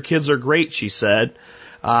nice, and your kids are great, she said.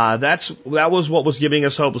 That was what was giving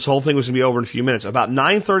us hope. This whole thing was going to be over in a few minutes. About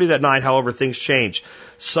 9:30 that night, however, things changed.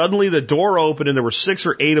 Suddenly, the door opened, and there were 6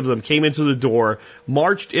 or 8 of them came into the door,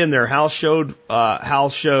 marched in there. Hal showed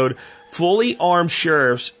fully armed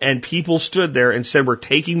sheriffs, and people stood there and said, "We're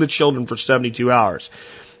taking the children for 72 hours."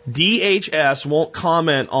 DHS won't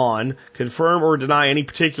comment on, confirm, or deny any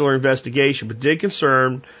particular investigation, but did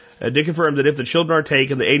confirm that if the children are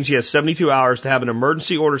taken, the agency has 72 hours to have an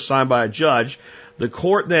emergency order signed by a judge. The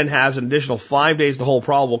court then has an additional 5 days to hold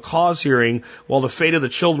probable cause hearing while the fate of the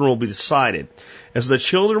children will be decided. As the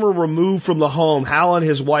children were removed from the home, Hal and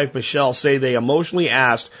his wife, Michelle, say they emotionally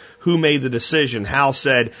asked who made the decision. Hal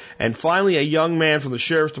said, and finally a young man from the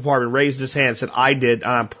sheriff's department raised his hand and said, "I did,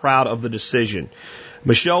 and I'm proud of the decision."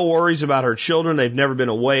 Michelle worries about her children. They've never been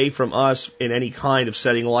away from us in any kind of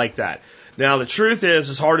setting like that. Now, the truth is,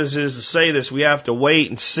 as hard as it is to say this, we have to wait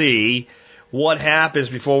and see what happens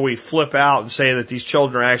before we flip out and say that these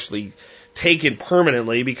children are actually taken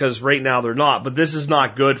permanently, because right now they're not. But this is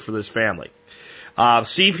not good for this family.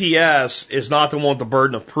 CPS is not the one with the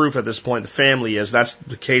burden of proof at this point. The family is. That's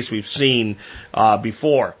the case we've seen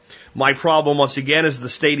before. My problem, once again, is the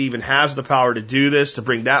state even has the power to do this, to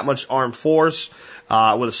bring that much armed force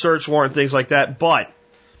with a search warrant, things like that. But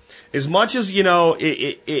as much as,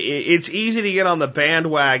 it's easy to get on the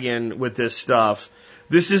bandwagon with this stuff,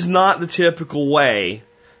 this is not the typical way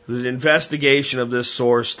that an investigation of this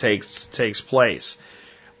source takes place.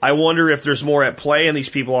 I wonder if there's more at play and these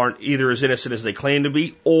people aren't either as innocent as they claim to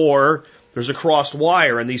be, or there's a crossed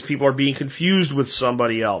wire and these people are being confused with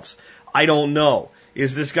somebody else. I don't know.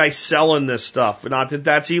 Is this guy selling this stuff? Not that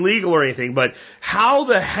that's illegal or anything, but how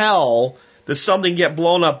the hell does something get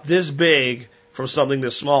blown up this big from something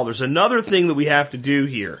this small? There's another thing that we have to do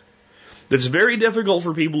here that's very difficult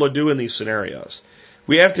for people to do in these scenarios.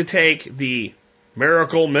 We have to take the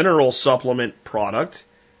Miracle Mineral Supplement product,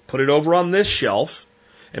 put it over on this shelf,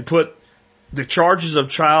 and put the charges of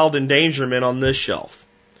child endangerment on this shelf.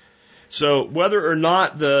 So whether or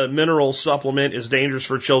not the mineral supplement is dangerous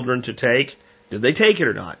for children to take, did they take it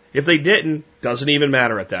or not? If they didn't, doesn't even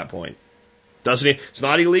matter at that point. It's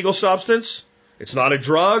not illegal substance. It's not a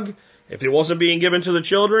drug. If it wasn't being given to the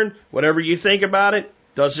children, whatever you think about it,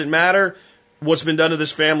 doesn't matter. What's been done to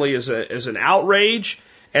this family is an outrage.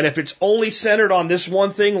 And if it's only centered on this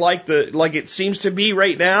one thing, like it seems to be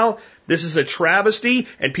right now, this is a travesty,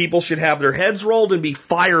 and people should have their heads rolled and be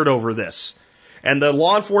fired over this. And the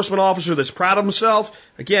law enforcement officer that's proud of himself,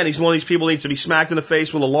 again, he's one of these people who needs to be smacked in the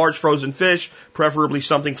face with a large frozen fish, preferably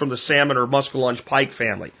something from the salmon or muskellunge pike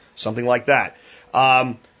family, something like that.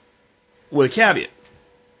 With a caveat.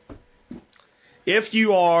 If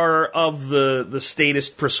you are of the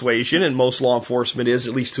statist persuasion, and most law enforcement is,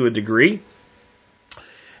 at least to a degree,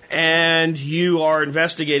 and you are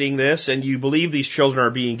investigating this and you believe these children are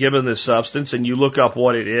being given this substance and you look up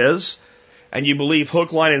what it is and you believe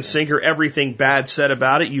hook, line, and sinker everything bad said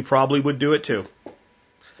about it, you probably would do it too.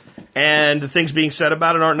 And the things being said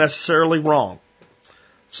about it aren't necessarily wrong.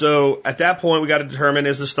 So at that point, we got to determine,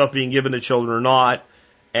 is this stuff being given to children or not?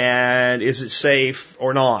 And is it safe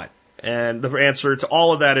or not? And the answer to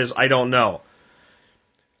all of that is, I don't know.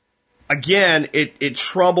 Again, it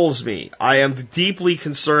troubles me. I am deeply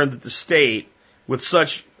concerned that the state, with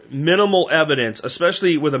such minimal evidence,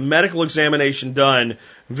 especially with a medical examination done,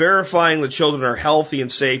 verifying the children are healthy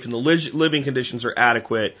and safe and the living conditions are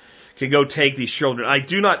adequate, can go take these children. I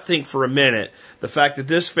do not think for a minute the fact that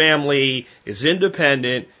this family is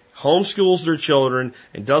independent, homeschools their children,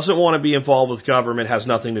 and doesn't want to be involved with government has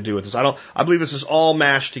nothing to do with this. I believe this is all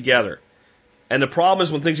mashed together. And the problem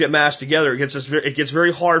is when things get mashed together, it gets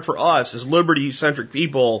very hard for us as liberty-centric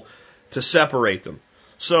people to separate them.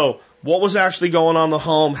 So what was actually going on in the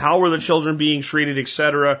home? How were the children being treated,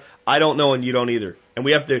 etc.? I don't know, and you don't either. And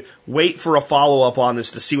we have to wait for a follow-up on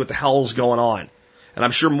this to see what the hell is going on. And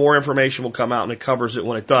I'm sure more information will come out and it covers it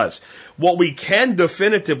when it does. What we can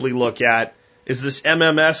definitively look at is this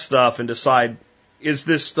MMS stuff and decide, is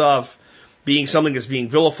this stuff being something that's being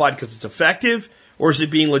vilified because it's effective, or is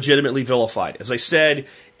it being legitimately vilified? As I said,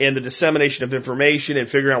 in the dissemination of information and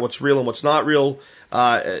figuring out what's real and what's not real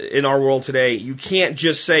in our world today, you can't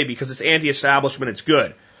just say because it's anti-establishment it's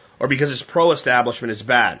good, or because it's pro-establishment it's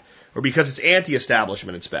bad, or because it's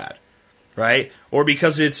anti-establishment it's bad, right? Or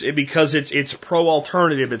because it's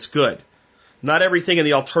pro-alternative it's good. Not everything in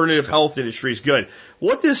the alternative health industry is good.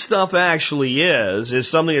 What this stuff actually is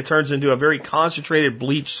something that turns into a very concentrated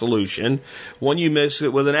bleach solution when you mix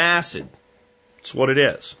it with an acid. That's what it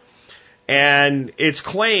is. And it's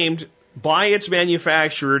claimed by its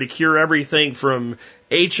manufacturer to cure everything from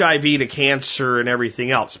HIV to cancer and everything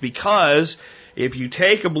else. Because if you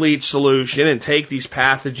take a bleach solution and take these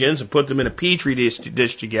pathogens and put them in a petri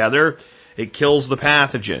dish together, it kills the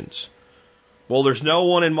pathogens. Well, there's no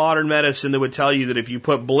one in modern medicine that would tell you that if you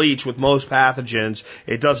put bleach with most pathogens,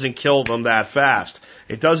 it doesn't kill them that fast.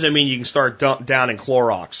 It doesn't mean you can start down in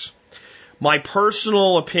Clorox. My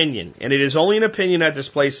personal opinion, and it is only an opinion at this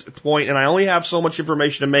point, and I only have so much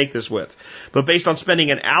information to make this with, but based on spending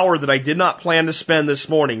an hour that I did not plan to spend this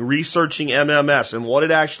morning researching MMS and what it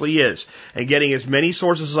actually is, and getting as many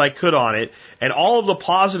sources as I could on it, and all of the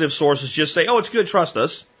positive sources just say, oh, it's good, trust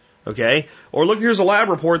us. Okay? Or look, here's a lab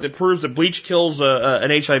report that proves that bleach kills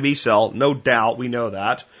an HIV cell. No doubt, we know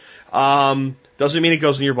that. Doesn't mean it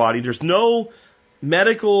goes in your body. There's no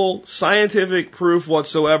medical, scientific proof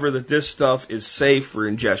whatsoever that this stuff is safe for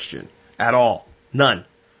ingestion at all. None.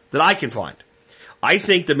 That I can find. I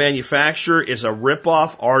think the manufacturer is a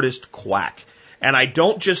rip-off artist quack. And I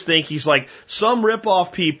don't just think he's like some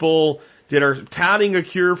rip-off people that are touting a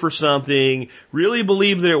cure for something, really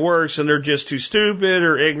believe that it works, and they're just too stupid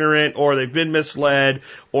or ignorant, or they've been misled,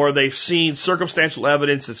 or they've seen circumstantial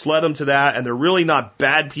evidence that's led them to that, and they're really not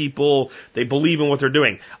bad people. They believe in what they're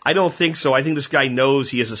doing. I don't think so. I think this guy knows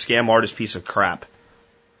he is a scam artist piece of crap.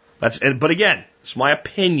 But again, it's my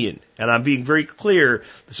opinion, and I'm being very clear.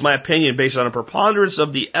 It's my opinion based on a preponderance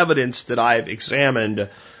of the evidence that I've examined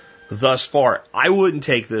thus far. I wouldn't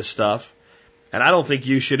take this stuff. And I don't think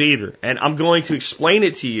you should either. And I'm going to explain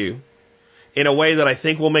it to you in a way that I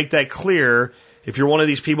think will make that clear if you're one of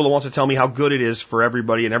these people that wants to tell me how good it is for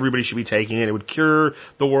everybody and everybody should be taking it. It would cure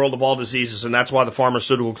the world of all diseases, and that's why the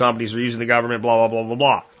pharmaceutical companies are using the government, blah, blah, blah, blah,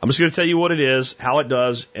 blah. I'm just going to tell you what it is, how it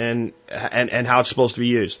does, and how it's supposed to be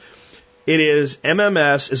used.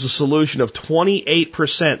 MMS is a solution of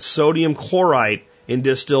 28% sodium chloride in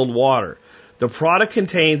distilled water. The product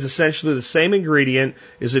contains essentially the same ingredient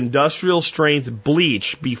as industrial strength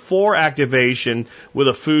bleach before activation with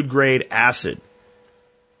a food grade acid.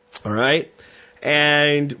 All right?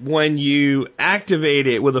 And when you activate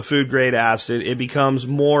it with a food grade acid, it becomes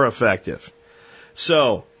more effective.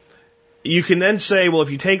 So, you can then say, well,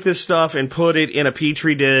 if you take this stuff and put it in a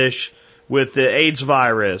petri dish with the AIDS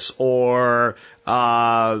virus or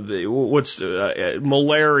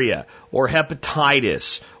malaria or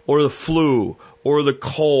hepatitis or the flu or the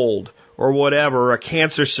cold or whatever, or a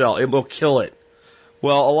cancer cell, it will kill it.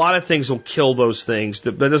 Well, a lot of things will kill those things.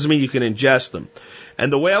 That doesn't mean you can ingest them.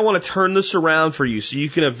 And the way I want to turn this around for you so you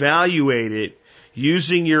can evaluate it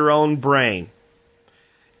using your own brain,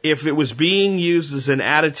 if it was being used as an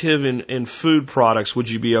additive in food products, would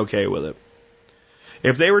you be okay with it?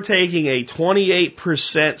 If they were taking a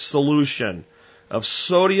 28% solution of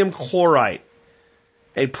sodium chloride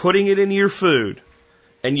and putting it into your food,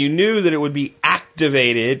 and you knew that it would be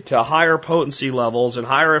activated to higher potency levels and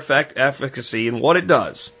higher efficacy in what it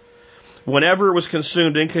does, whenever it was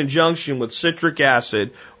consumed in conjunction with citric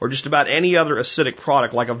acid or just about any other acidic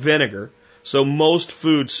product like a vinegar, so most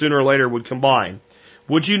foods sooner or later would combine,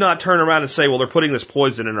 would you not turn around and say, well, they're putting this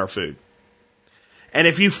poison in our food? And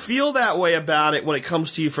if you feel that way about it when it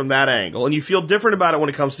comes to you from that angle, and you feel different about it when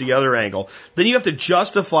it comes to the other angle, then you have to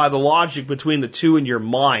justify the logic between the two in your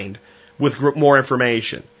mind with more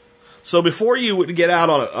information. So before you would get out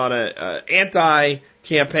on a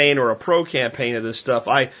anti-campaign or a pro-campaign of this stuff,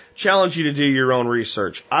 I challenge you to do your own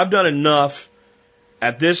research. I've done enough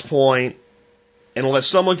at this point, and unless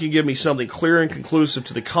someone can give me something clear and conclusive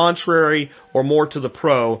to the contrary or more to the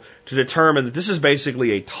pro, to determine that this is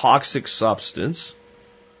basically a toxic substance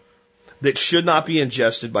that should not be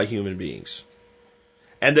ingested by human beings.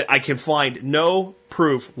 And that I can find no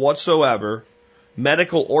proof whatsoever,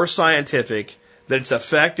 medical or scientific, that it's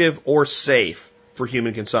effective or safe for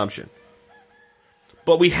human consumption.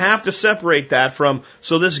 But we have to separate that from,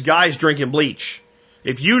 so this guy's drinking bleach.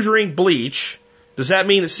 If you drink bleach, does that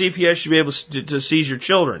mean that CPS should be able to seize your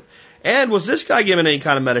children? And was this guy given any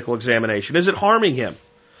kind of medical examination? Is it harming him?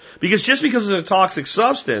 Because just because it's a toxic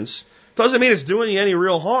substance doesn't mean it's doing you any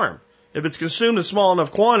real harm. if it's consumed in small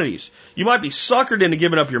enough quantities. You might be suckered into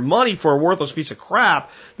giving up your money for a worthless piece of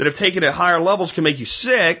crap that if taken at higher levels can make you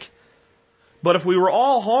sick. But if we were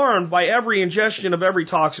all harmed by every ingestion of every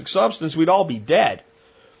toxic substance, we'd all be dead.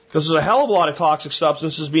 Because there's a hell of a lot of toxic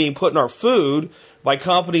substances being put in our food by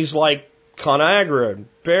companies like Conagra and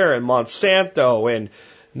Bayer and Monsanto and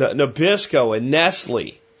Nabisco and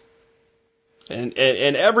Nestle. And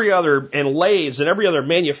every other, and Lay's and every other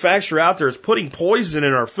manufacturer out there is putting poison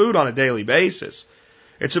in our food on a daily basis.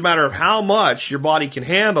 It's a matter of how much your body can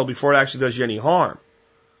handle before it actually does you any harm.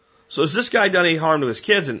 So has this guy done any harm to his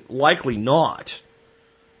kids? And likely not.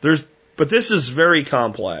 But this is very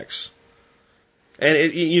complex.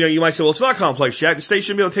 And you might say, well, it's not complex, Jack. The state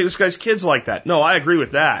shouldn't be able to take this guy's kids like that. No, I agree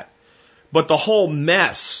with that. But the whole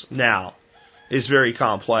mess now is very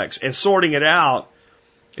complex. And sorting it out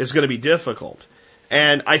is going to be difficult.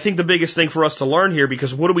 And I think the biggest thing for us to learn here,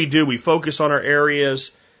 because what do? We focus on our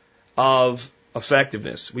areas of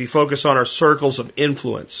effectiveness. We focus on our circles of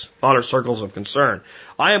influence, on our circles of concern.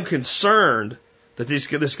 I am concerned that this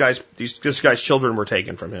guy's children were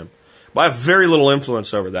taken from him. But I have very little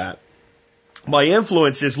influence over that. My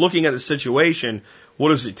influence is looking at the situation. What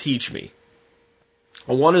does it teach me?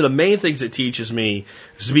 Well, one of the main things it teaches me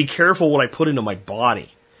is to be careful what I put into my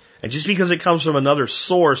body. And just because it comes from another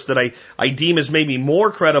source that I deem as maybe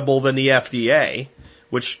more credible than the FDA,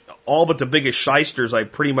 which all but the biggest shysters I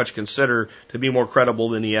pretty much consider to be more credible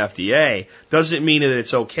than the FDA, doesn't mean that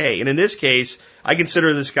it's okay. And in this case, I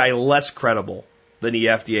consider this guy less credible than the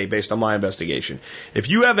FDA based on my investigation. If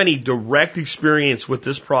you have any direct experience with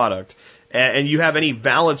this product and you have any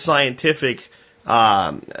valid scientific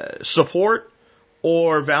support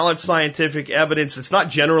or valid scientific evidence that's not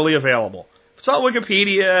generally available, if it's on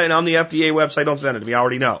Wikipedia and on the FDA website, don't send it to me. I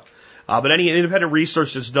already know. But any independent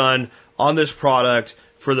research that's done on this product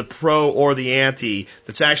for the pro or the anti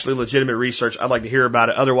that's actually legitimate research, I'd like to hear about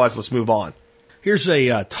it. Otherwise, let's move on. Here's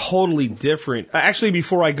a totally different... Actually,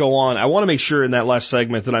 before I go on, I want to make sure in that last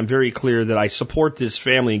segment that I'm very clear that I support this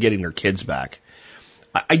family in getting their kids back.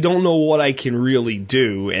 I don't know what I can really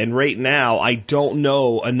do, and right now I don't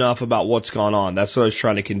know enough about what's gone on. That's what I was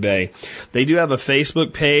trying to convey. They do have a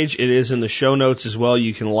Facebook page. It is in the show notes as well.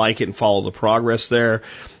 You can like it and follow the progress there.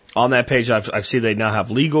 On that page, I've seen they now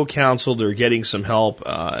have legal counsel. They're getting some help.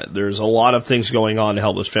 There's a lot of things going on to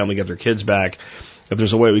help this family get their kids back. If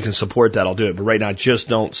there's a way we can support that, I'll do it. But right now, I just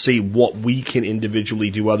don't see what we can individually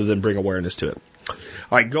do other than bring awareness to it.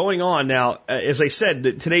 All right, going on now, as I said,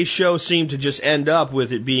 today's show seemed to just end up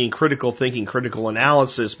with it being critical thinking, critical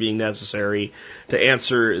analysis being necessary to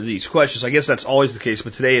answer these questions. I guess that's always the case,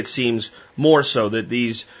 but today it seems more so that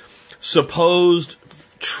these supposed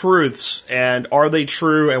truths, and are they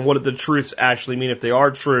true, and what do the truths actually mean if they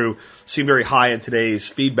are true, seem very high in today's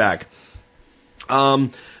feedback.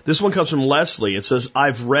 This one comes from Leslie. It says,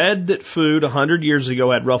 I've read that food 100 years ago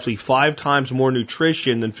had roughly 5 times more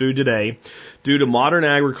nutrition than food today due to modern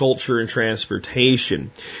agriculture and transportation.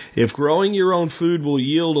 If growing your own food will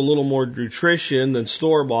yield a little more nutrition than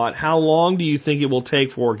store-bought, how long do you think it will take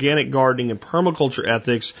for organic gardening and permaculture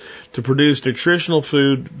ethics to produce the nutritional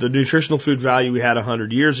food value we had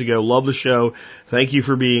 100 years ago? Love the show. Thank you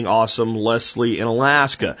for being awesome, Leslie in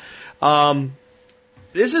Alaska.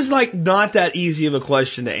 This is not that easy of a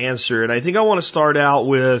question to answer, and I think I want to start out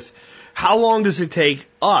with how long does it take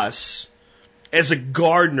us as a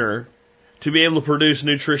gardener to be able to produce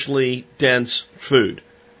nutritionally dense food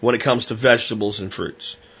when it comes to vegetables and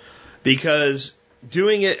fruits? Because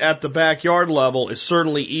doing it at the backyard level is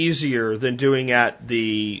certainly easier than doing at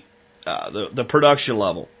the production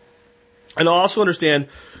level. And I also understand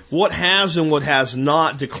what has and what has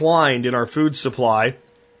not declined in our food supply,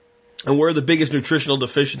 and where the biggest nutritional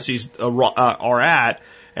deficiencies are at,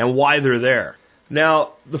 and why they're there.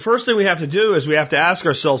 Now, the first thing we have to do is we have to ask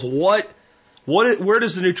ourselves, where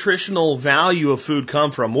does the nutritional value of food come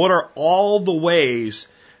from? What are all the ways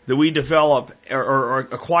that we develop or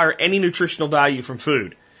acquire any nutritional value from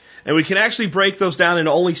food? And we can actually break those down into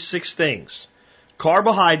only 6 things: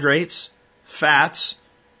 carbohydrates, fats,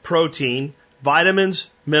 protein, vitamins,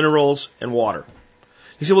 minerals, and water.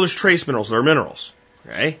 You say, well, there's trace minerals. They're minerals.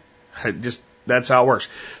 Okay? That's how it works.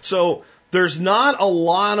 So there's not a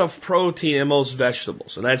lot of protein in most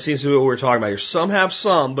vegetables, and that seems to be what we're talking about here. Some have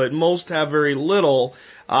some, but most have very little.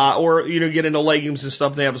 Or get into legumes and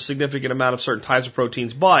stuff, they have a significant amount of certain types of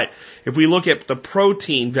proteins. But if we look at the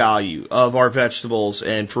protein value of our vegetables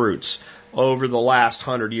and fruits over the last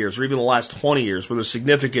 100 years, or even the last 20 years, with a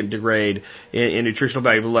significant degrade in nutritional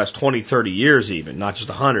value over the last 20, 30 years even, not just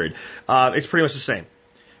 100, it's pretty much the same.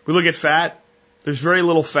 If we look at fat, there's very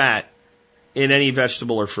little fat in any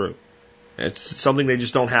vegetable or fruit. It's something they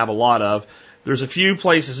just don't have a lot of. There's a few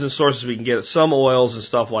places and sources we can get some oils and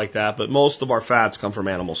stuff like that, but most of our fats come from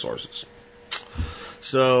animal sources.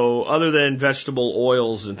 So other than vegetable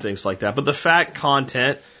oils and things like that, but the fat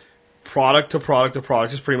content, product to product to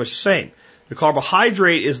product, is pretty much the same. The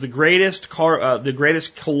carbohydrate is the greatest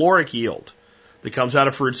caloric yield that comes out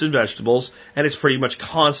of fruits and vegetables, and it's pretty much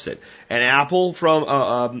constant. An apple from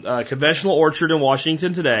a conventional orchard in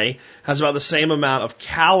Washington today has about the same amount of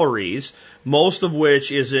calories, most of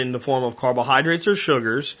which is in the form of carbohydrates or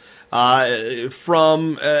sugars, compared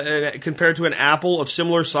to an apple of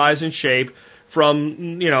similar size and shape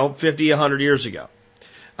from 50, 100 years ago.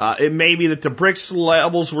 It may be that the Brix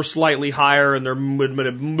levels were slightly higher and there would have been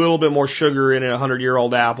a little bit more sugar in a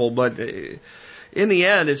 100-year-old apple, but in the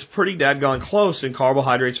end, it's pretty dadgone close in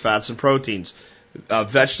carbohydrates, fats, and proteins.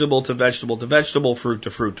 Vegetable to vegetable to vegetable, fruit to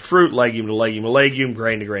fruit to fruit, legume to legume to legume,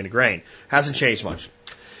 grain to grain to grain. Hasn't changed much.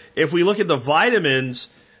 If we look at the vitamins,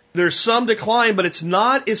 there's some decline, but it's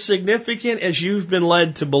not as significant as you've been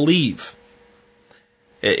led to believe.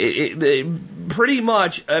 Pretty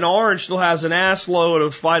much, an orange still has an ass load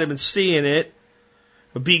of vitamin C in it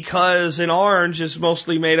because an orange is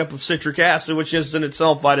mostly made up of citric acid, which is in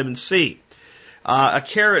itself vitamin C. A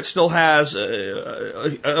carrot still has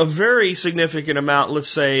a very significant amount, let's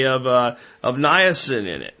say, of niacin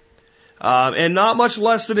in it, and not much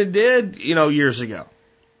less than it did, years ago.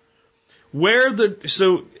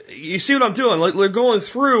 So you see what I'm doing? We're going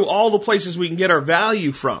through all the places we can get our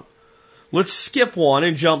value from. Let's skip one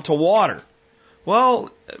and jump to water. Well,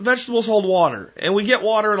 vegetables hold water, and we get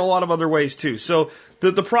water in a lot of other ways too. So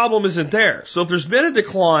the problem isn't there. So if there's been a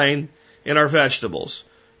decline in our vegetables,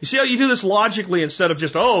 you see how you do this logically instead of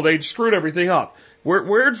just, they screwed everything up.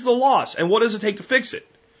 Where's the loss? And what does it take to fix it?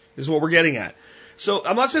 Is what we're getting at. So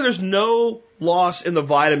I'm not saying there's no loss in the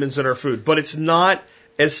vitamins in our food, but it's not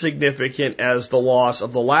as significant as the loss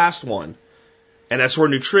of the last one. And that's where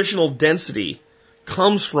nutritional density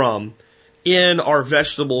comes from in our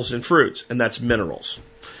vegetables and fruits, and that's minerals.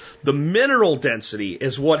 The mineral density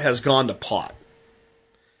is what has gone to pot.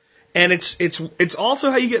 And it's also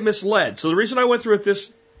how you get misled. So the reason I went through it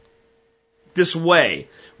this way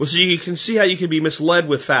was so you can see how you can be misled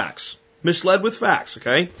with facts. Misled with facts,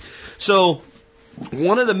 okay? So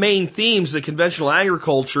one of the main themes that conventional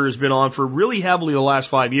agriculture has been on for really heavily the last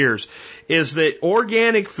 5 years is that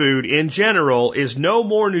organic food in general is no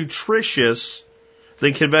more nutritious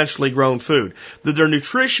than conventionally grown food. That their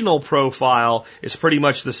nutritional profile is pretty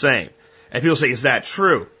much the same. And people say, is that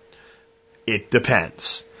true? It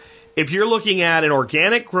depends. If you're looking at an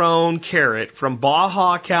organic grown carrot from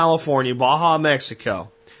Baja, California, Baja,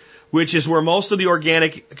 Mexico, which is where most of the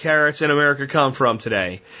organic carrots in America come from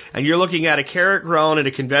today, and you're looking at a carrot grown at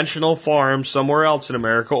a conventional farm somewhere else in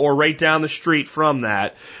America or right down the street from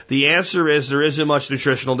that, the answer is there isn't much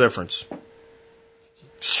nutritional difference.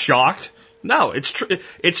 Shocked? No, it's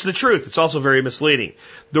the truth. It's also very misleading.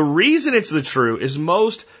 The reason it's the truth is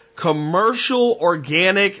most commercial,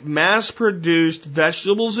 organic, mass-produced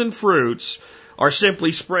vegetables and fruits are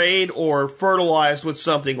simply sprayed or fertilized with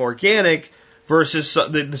something organic versus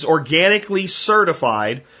that's organically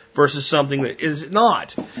certified versus something that is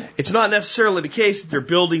not. It's not necessarily the case that they're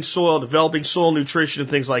building soil, developing soil nutrition and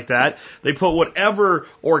things like that. They put whatever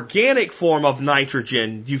organic form of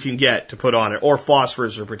nitrogen you can get to put on it, or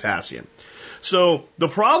phosphorus or potassium. So the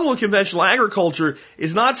problem with conventional agriculture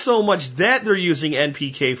is not so much that they're using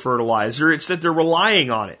NPK fertilizer, it's that they're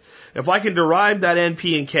relying on it. If I can derive that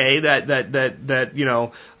NP and K,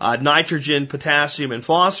 nitrogen, potassium, and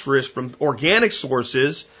phosphorus from organic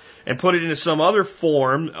sources and put it into some other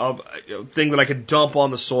form of thing that I can dump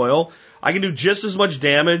on the soil, I can do just as much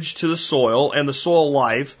damage to the soil and the soil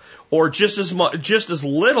life, or just as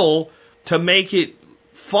little to make it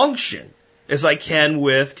function as I can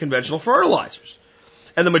with conventional fertilizers.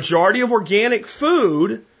 And the majority of organic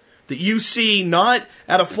food that you see not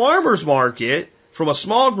at a farmer's market from a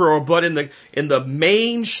small grower, but in the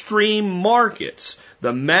mainstream markets,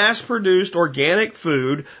 the mass-produced organic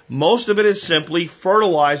food, most of it is simply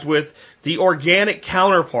fertilized with the organic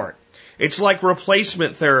counterpart. It's like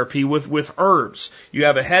replacement therapy with herbs. You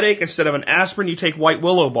have a headache, instead of an aspirin, you take white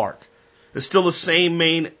willow bark. It's still the same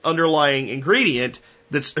main underlying ingredient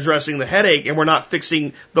that's addressing the headache, and we're not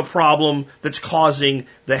fixing the problem that's causing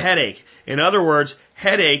the headache. In other words,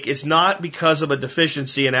 headache is not because of a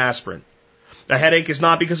deficiency in aspirin. A headache is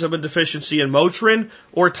not because of a deficiency in Motrin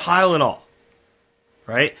or Tylenol.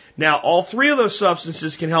 Right? Now, all three of those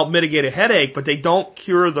substances can help mitigate a headache, but they don't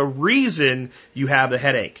cure the reason you have the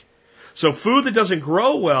headache. So food that doesn't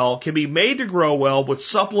grow well can be made to grow well with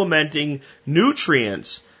supplementing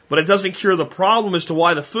nutrients, but it doesn't cure the problem as to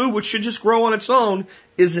why the food, which should just grow on its own,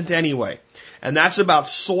 isn't anyway. And that's about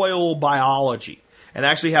soil biology and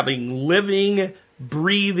actually having living,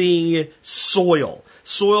 breathing soil.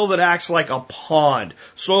 Soil that acts like a pond.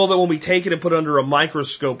 Soil that when we take it and put it under a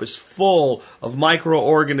microscope is full of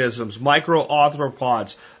microorganisms,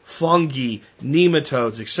 microarthropods, fungi,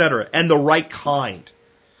 nematodes, etc. And the right kind.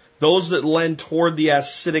 Those that lend toward the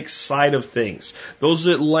acidic side of things. Those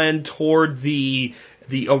that lend toward the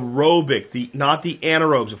aerobic, not the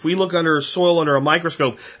anaerobes. If we look under soil under a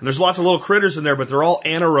microscope, and there's lots of little critters in there, but they're all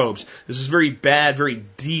anaerobes. This is very bad, very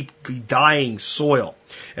deeply dying soil.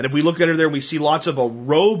 And if we look under there, we see lots of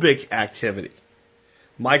aerobic activity.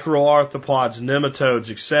 Microarthropods,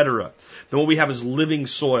 nematodes, etc. Then what we have is living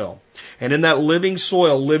soil. And in that living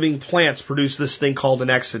soil, living plants produce this thing called an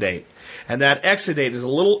exudate. And that exudate is a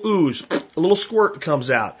little ooze, a little squirt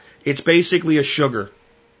comes out. It's basically a sugar.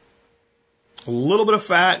 A little bit of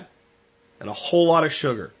fat and a whole lot of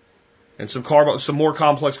sugar. And some more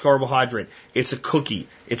complex carbohydrate. It's a cookie.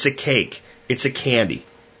 It's a cake. It's a candy.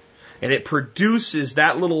 And it produces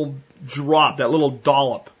that little drop, that little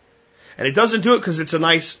dollop. And it doesn't do it because it's a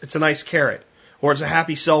nice carrot or it's a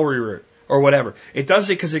happy celery root or whatever. It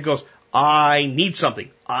does it because it goes, I need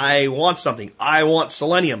something. I want something. I want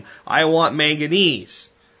selenium. I want manganese.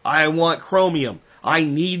 I want chromium. I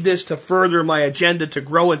need this to further my agenda to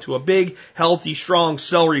grow into a big, healthy, strong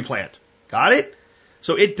celery plant. Got it?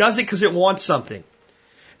 So it does it because it wants something.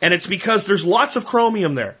 And it's because there's lots of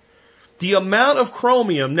chromium there. The amount of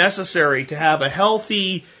chromium necessary to have a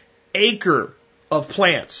healthy acre of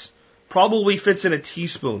plants probably fits in a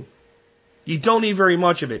teaspoon. You don't need very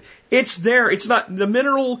much of it. It's there. It's not,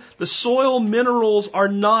 the soil minerals are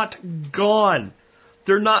not gone.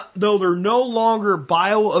 They're no longer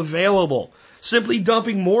bioavailable. Simply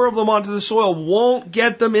dumping more of them onto the soil won't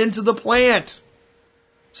get them into the plant.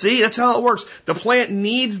 See, that's how it works. The plant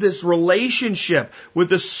needs this relationship with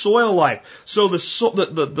the soil life. So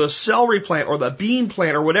the celery plant or the bean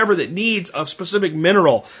plant or whatever that needs a specific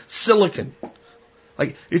mineral, silicon.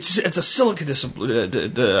 Like it's a silicon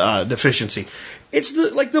deficiency. It's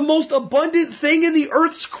the most abundant thing in the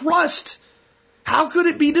Earth's crust. How could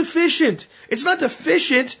it be deficient? It's not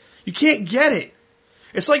deficient. You can't get it.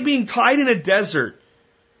 It's like being tied in a desert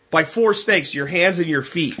by 4 stakes, your hands and your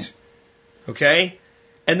feet. Okay?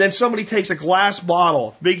 And then somebody takes a glass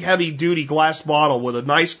bottle, big heavy duty glass bottle with a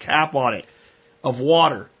nice cap on it of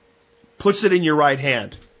water, puts it in your right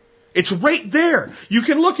hand. It's right there. You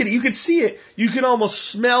can look at it. You can see it. You can almost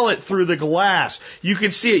smell it through the glass. You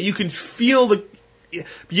can see it. You can feel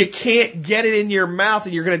you can't get it in your mouth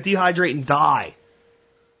and you're going to dehydrate and die.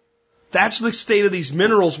 That's the state of these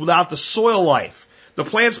minerals without the soil life. The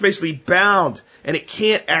plant's basically bound and it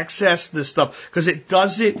can't access this stuff because it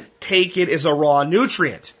doesn't take it as a raw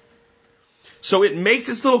nutrient. So it makes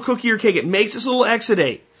its little cookie or cake. It makes its little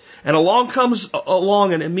exudate. And along comes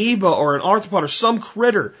an amoeba or an arthropod or some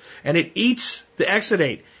critter and it eats the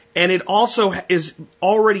exudate. And it also is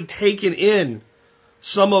already taken in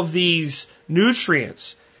some of these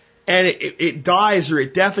nutrients. And it dies or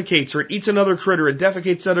it defecates or it eats another critter, it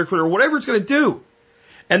defecates another critter, whatever it's going to do.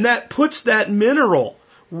 And that puts that mineral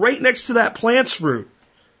right next to that plant's root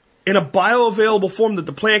in a bioavailable form that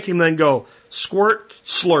the plant can then go squirt,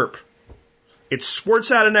 slurp. It squirts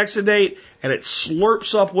out an exudate and it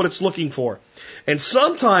slurps up what it's looking for. And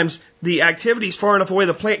sometimes the activity is far enough away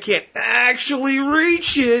the plant can't actually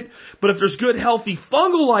reach it, but if there's good healthy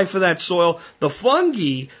fungal life in that soil, the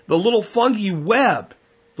fungi, the little fungi web,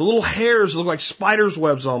 the little hairs that look like spiders'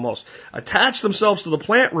 webs almost, attach themselves to the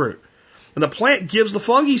plant root. And the plant gives the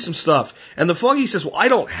fungi some stuff. And the fungi says, well, I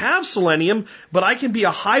don't have selenium, but I can be a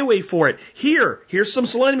highway for it. Here's some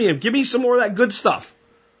selenium. Give me some more of that good stuff.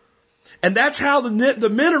 And that's how the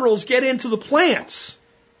minerals get into the plants.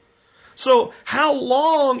 So how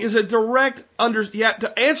long is a direct you have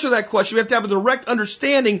to answer that question, you have to have a direct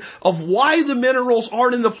understanding of why the minerals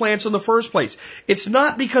aren't in the plants in the first place. It's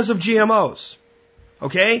not because of GMOs.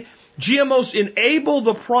 Okay? GMOs enable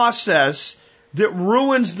the process that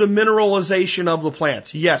ruins the mineralization of the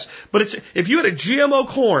plants. Yes. But if you had a GMO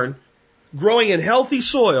corn growing in healthy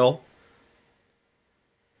soil,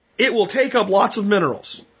 it will take up lots of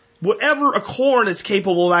minerals. Whatever a corn is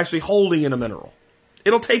capable of actually holding in a mineral,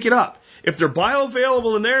 it'll take it up. If they're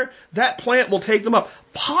bioavailable in there, that plant will take them up,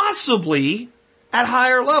 possibly at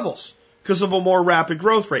higher levels because of a more rapid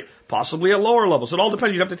growth rate, possibly at lower levels. It all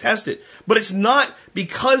depends. You'd have to test it. But it's not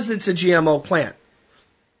because it's a GMO plant.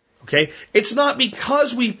 Okay? It's not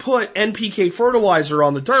because we put NPK fertilizer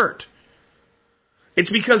on the dirt. It's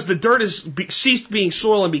because the dirt has ceased being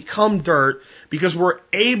soil and become dirt because we're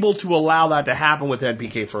able to allow that to happen with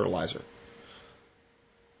NPK fertilizer.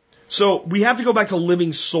 So we have to go back to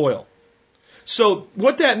living soil. So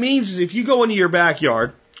what that means is if you go into your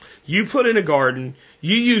backyard, you put in a garden,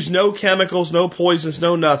 you use no chemicals, no poisons,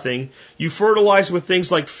 no nothing, you fertilize with things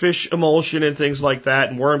like fish emulsion and things like that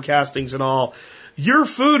and worm castings and all, your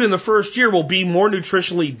food in the first year will be more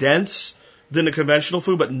nutritionally dense than the conventional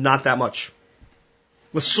food, but not that much.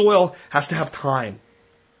 The soil has to have time.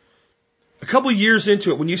 A couple of years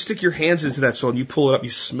into it, when you stick your hands into that soil and you pull it up, you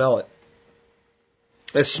smell it.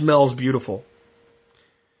 It smells beautiful.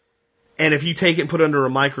 And if you take it and put it under a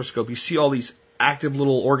microscope, you see all these active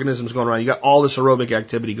little organisms going around. You got all this aerobic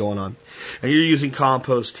activity going on. And you're using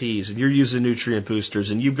compost teas, and you're using nutrient boosters,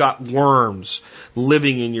 and you've got worms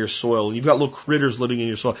living in your soil, and you've got little critters living in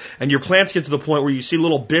your soil. And your plants get to the point where you see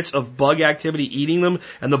little bits of bug activity eating them,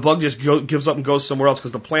 and the bug just gives up and goes somewhere else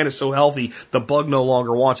because the plant is so healthy, the bug no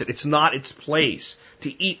longer wants it. It's not its place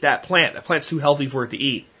to eat that plant. That plant's too healthy for it to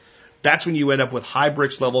eat. That's when you end up with high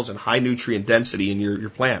Brix levels and high nutrient density in your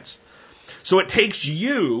plants. So it takes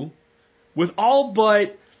you with all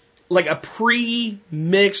but like a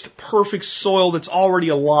pre-mixed perfect soil that's already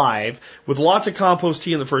alive with lots of compost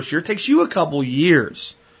tea in the first year. It takes you a couple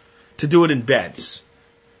years to do it in beds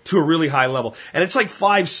to a really high level. And it's like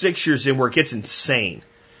 5-6 years in where it gets insane.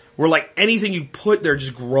 Where like anything you put there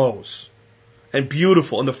just grows and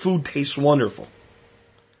beautiful and the food tastes wonderful.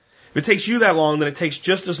 If it takes you that long, then it takes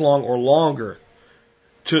just as long or longer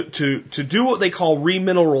to do what they call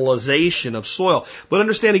remineralization of soil. But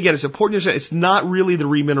understand again, it's important to understand it's not really the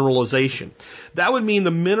remineralization. That would mean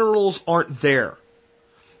the minerals aren't there.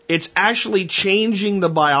 It's actually changing the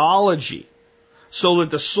biology so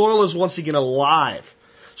that the soil is once again alive,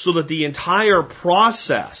 so that the entire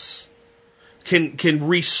process can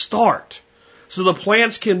restart, so the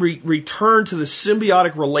plants can return to the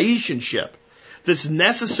symbiotic relationship that's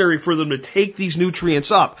necessary for them to take these nutrients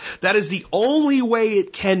up. That is the only way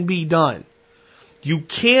it can be done. You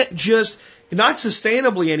can't just, not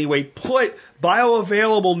sustainably anyway, put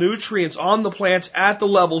bioavailable nutrients on the plants at the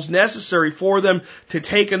levels necessary for them to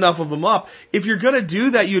take enough of them up. If you're going to do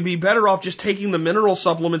that, you'd be better off just taking the mineral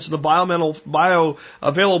supplements in the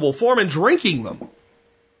bioavailable form and drinking them.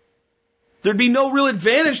 There'd be no real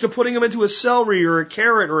advantage to putting them into a celery or a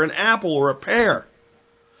carrot or an apple or a pear.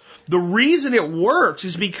 The reason it works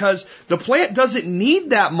is because the plant doesn't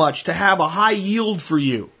need that much to have a high yield for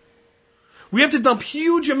you. We have to dump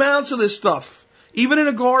huge amounts of this stuff, even in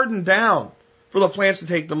a garden, down for the plants to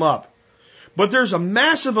take them up. But there's a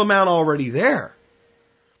massive amount already there.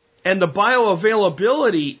 And the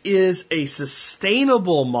bioavailability is a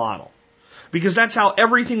sustainable model because that's how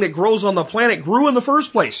everything that grows on the planet grew in the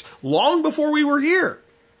first place, long before we were here,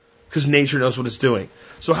 because nature knows what it's doing.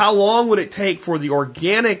 So how long would it take for the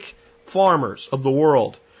organic farmers of the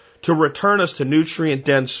world to return us to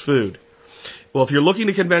nutrient-dense food? Well, if you're looking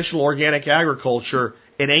to conventional organic agriculture,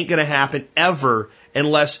 it ain't going to happen ever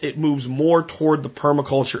unless it moves more toward the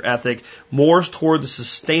permaculture ethic, more toward the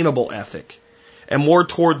sustainable ethic, and more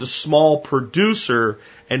toward the small producer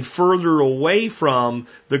and further away from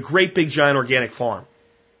the great big giant organic farm.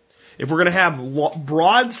 If we're going to have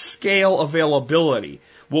broad scale availability,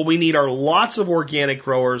 what we need are lots of organic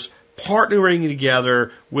growers partnering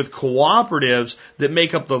together with cooperatives that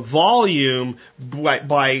make up the volume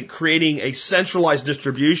by creating a centralized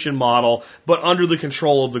distribution model, but under the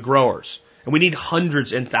control of the growers. And we need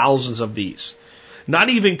hundreds and thousands of these. Not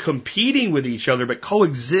even competing with each other, but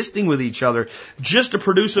coexisting with each other just to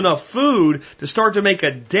produce enough food to start to make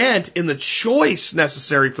a dent in the choice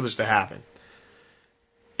necessary for this to happen.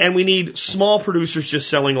 And we need small producers just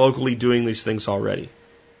selling locally doing these things already.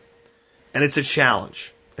 And it's a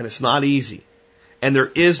challenge. And it's not easy. And there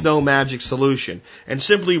is no magic solution. And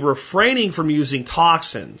simply refraining from using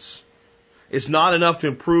toxins is not enough to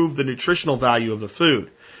improve the nutritional value of the food.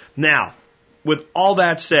 Now, with all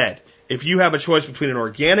that said, if you have a choice between an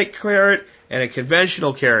organic carrot and a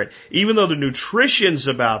conventional carrot, even though the nutrition's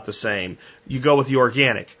about the same, you go with the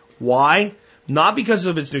organic. Why? Not because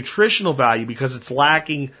of its nutritional value, because it's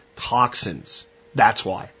lacking toxins. That's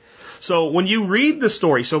why. So when you read the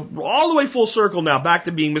story, so all the way full circle now, back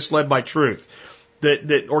to being misled by truth,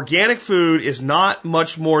 that organic food is not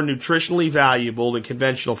much more nutritionally valuable than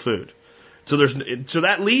conventional food. So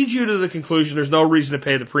that leads you to the conclusion there's no reason to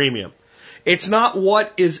pay the premium. It's not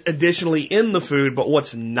what is additionally in the food, but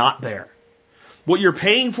what's not there. What you're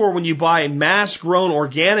paying for when you buy mass-grown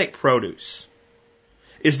organic produce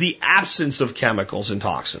is the absence of chemicals and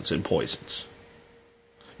toxins and poisons,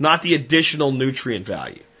 not the additional nutrient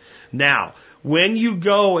value. Now, When you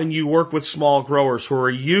go and you work with small growers who are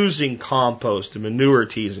using compost and manure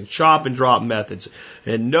teas and chop and drop methods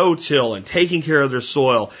and no-till and taking care of their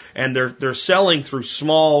soil, and they're selling through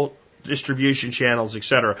small distribution channels,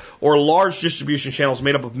 etc., or large distribution channels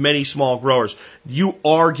made up of many small growers, you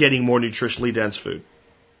are getting more nutritionally dense food.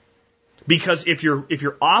 Because if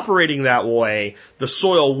you're operating that way, the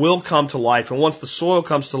soil will come to life, and once the soil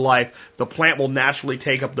comes to life, the plant will naturally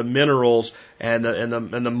take up the minerals and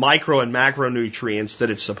the micro and macronutrients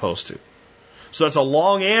that it's supposed to. So that's a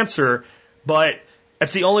long answer, but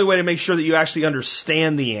that's the only way to make sure that you actually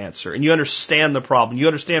understand the answer and you understand the problem. You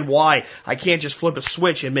understand why I can't just flip a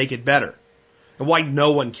switch and make it better, and why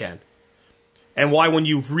no one can, and why when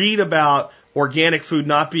you read about organic food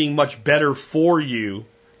not being much better for you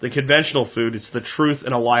the conventional food, it's the truth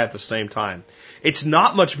and a lie at the same time. It's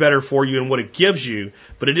not much better for you in what it gives you,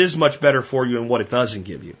 but it is much better for you in what it doesn't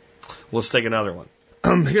give you. Let's take another one.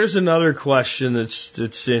 Here's another question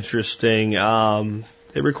that's interesting.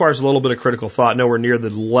 It requires a little bit of critical thought, nowhere near the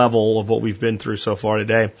level of what we've been through so far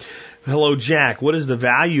today. Hello, Jack. What is the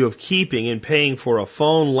value of keeping and paying for a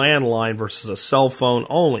phone landline versus a cell phone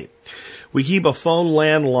only? We keep a phone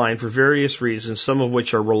landline for various reasons, some of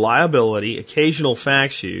which are reliability, occasional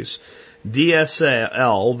fax use,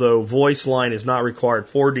 DSL, though voice line is not required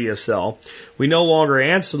for DSL. We no longer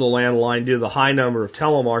answer the landline due to the high number of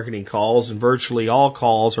telemarketing calls, and virtually all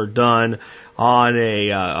calls are done on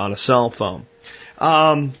a cell phone.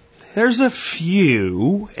 There's a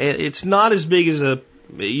few. It's not as big as it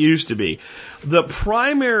used to be. The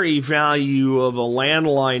primary value of a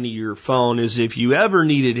landline to your phone is if you ever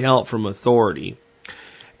needed help from authority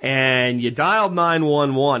and you dialed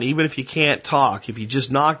 911, even if you can't talk, if you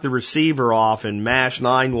just knock the receiver off and mash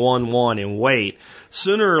 911 and wait,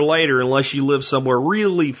 sooner or later, unless you live somewhere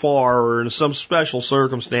really far or in some special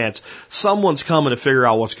circumstance, someone's coming to figure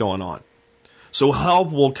out what's going on. So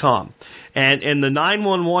help will come. And the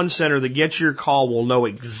 911 center that gets your call will know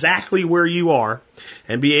exactly where you are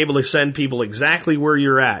and be able to send people exactly where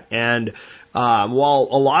you're at. And while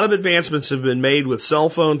a lot of advancements have been made with cell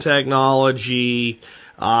phone technology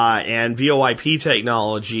and VoIP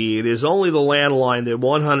technology, it is only the landline that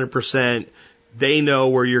 100% they know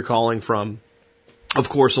where you're calling from. Of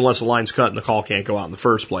course, unless the line's cut and the call can't go out in the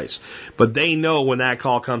first place. But they know when that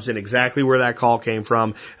call comes in exactly where that call came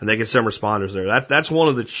from, and they can send responders there. That's one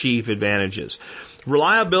of the chief advantages.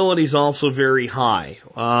 Reliability is also very high.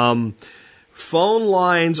 Phone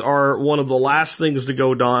lines are one of the last things to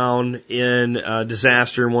go down in a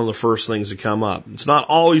disaster and one of the first things to come up. It's not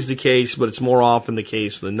always the case, but it's more often the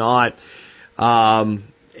case than not.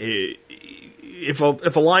 If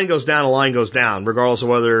a line goes down, a line goes down, regardless of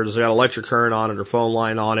whether it's got electric current on it or phone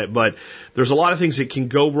line on it. But there's a lot of things that can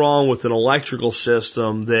go wrong with an electrical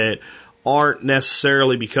system that aren't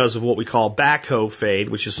necessarily because of what we call backhoe fade,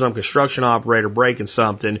 which is some construction operator breaking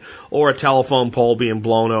something, or a telephone pole being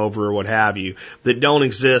blown over or what have you, that don't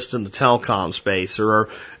exist in the telecom space or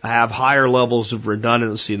have higher levels of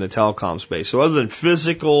redundancy in the telecom space. So other than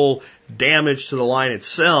physical damage to the line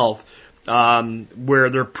itself,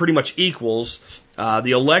 where they're pretty much equals,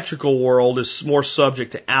 the electrical world is more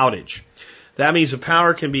subject to outage. That means the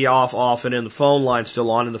power can be off often and the phone line's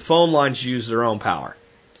still on, and the phone lines use their own power.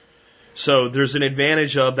 So there's an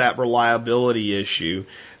advantage of that reliability issue.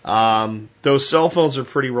 Those cell phones are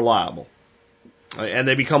pretty reliable, and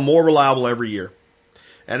they become more reliable every year.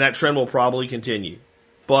 And that trend will probably continue.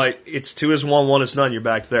 But it's 2 is 1, 1 is none, you're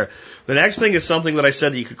back there. The next thing is something that I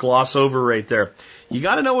said that you could gloss over right there. You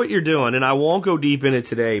got to know what you're doing, and I won't go deep in it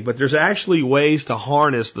today, but there's actually ways to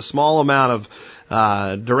harness the small amount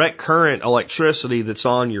of direct current electricity that's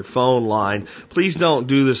on your phone line. Please don't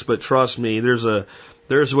do this, but trust me, there's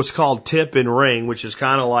what's called tip and ring, which is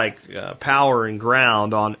kind of like power and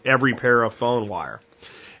ground on every pair of phone wire.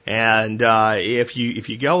 And if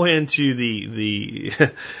you go into the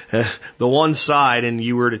the one side and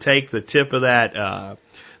you were to take the tip of that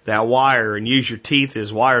wire and use your teeth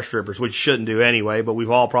as wire strippers, which you shouldn't do anyway, but we've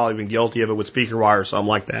all probably been guilty of it with speaker wire or something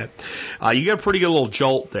like that, you get a pretty good little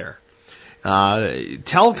jolt there.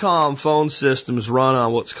 Telecom phone systems run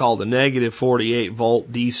on what's called a negative 48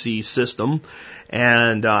 volt DC system,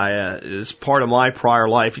 and it's part of my prior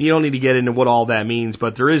life. And you don't need to get into what all that means,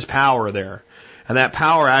 but there is power there. And that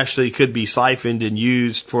power actually could be siphoned and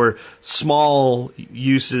used for small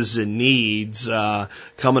uses and needs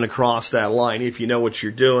coming across that line if you know what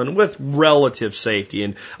you're doing with relative safety.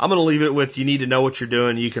 And I'm going to leave it with you need to know what you're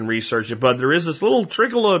doing. You can research it. But there is this little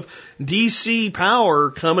trickle of DC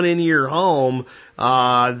power coming into your home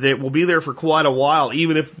that will be there for quite a while,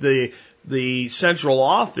 even if the the central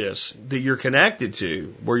office that you're connected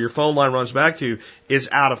to, where your phone line runs back to, is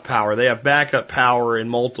out of power. They have backup power in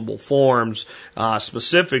multiple forms,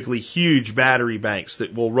 specifically huge battery banks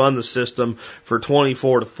that will run the system for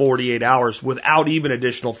 24 to 48 hours without even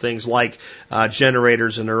additional things like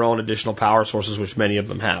generators and their own additional power sources, which many of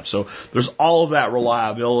them have. So there's all of that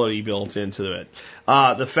reliability built into it.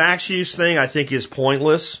 The fax use thing, I think, is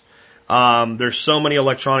pointless. There's so many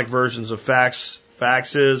electronic versions of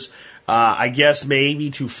faxes. I guess maybe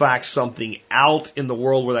to fax something out in the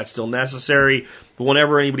world where that's still necessary. But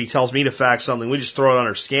whenever anybody tells me to fax something, we just throw it on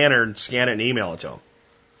our scanner and scan it and email it to them.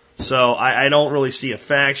 So I don't really see a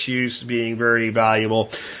fax use being very valuable.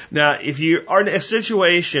 Now, if you are in a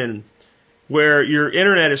situation where your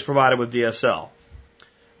internet is provided with DSL,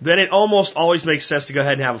 then it almost always makes sense to go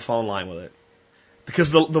ahead and have a phone line with it.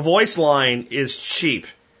 Because the voice line is cheap.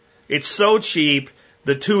 It's so cheap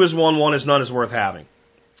that 2 is 1, 1 is none is worth having.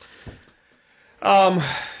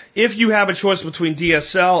 If you have a choice between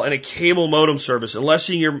DSL and a cable modem service, unless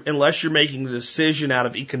you're making the decision out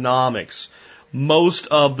of economics, most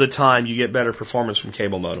of the time you get better performance from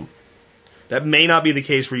cable modem. That may not be the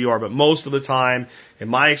case where you are, but most of the time, in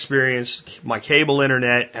my experience, my cable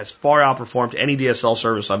internet has far outperformed any DSL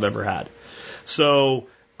service I've ever had. So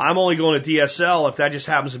I'm only going to DSL if that just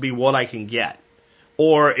happens to be what I can get.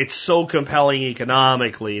 Or it's so compelling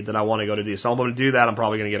economically that I want to go to DSL. If I'm going to do that, I'm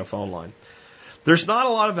probably going to get a phone line. There's not a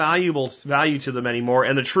lot of value to them anymore,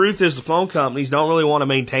 and the truth is the phone companies don't really want to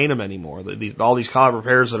maintain them anymore, all these copper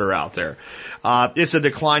pairs that are out there. It's a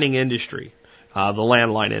declining industry, the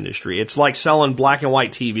landline industry. It's like selling black and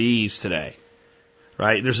white TVs today,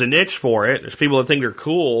 right? There's a niche for it. There's people that think they're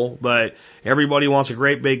cool, but everybody wants a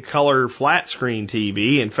great big color flat screen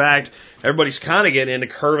TV. In fact, everybody's kind of getting into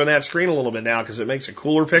curving that screen a little bit now because it makes a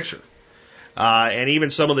cooler picture. And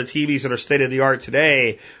even some of the TVs that are state of the art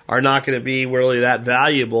today are not going to be really that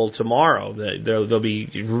valuable tomorrow. They'll be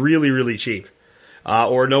really, really cheap,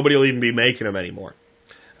 or nobody will even be making them anymore.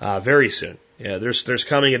 Very soon. Yeah, there's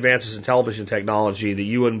coming advances in television technology that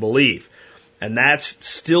you wouldn't believe, and that's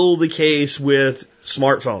still the case with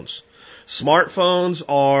smartphones. Smartphones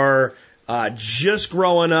are just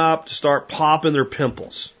growing up to start popping their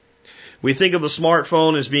pimples. We think of the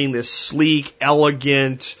smartphone as being this sleek,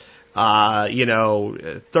 elegant,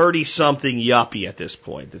 30-something yuppie at this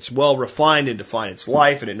point. It's well refined and defined its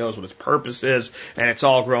life, and it knows what its purpose is, and it's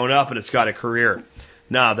all grown up, and it's got a career.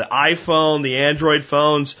 Now, the iPhone, the Android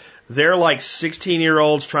phones, they're like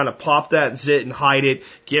 16-year-olds trying to pop that zit and hide it,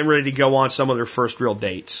 getting ready to go on some of their first real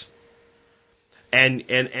dates. And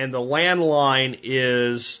the landline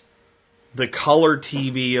is the color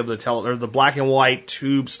TV of or the black and white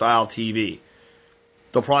tube style TV.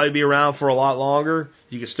 They'll probably be around for a lot longer.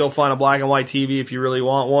 You can still find a black and white TV if you really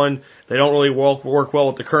want one. They don't really work well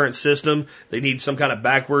with the current system. They need some kind of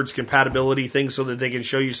backwards compatibility thing so that they can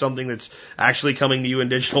show you something that's actually coming to you in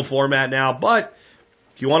digital format now. But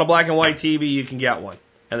if you want a black and white TV, you can get one.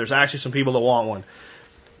 And there's actually some people that want one.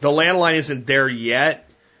 The landline isn't there yet,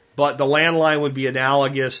 but the landline would be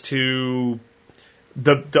analogous to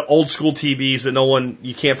the old school TVs that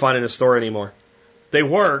you can't find in a store anymore. They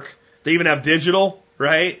work. They even have digital.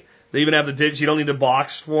 Right? They even have you don't need the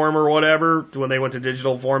box form or whatever when they went to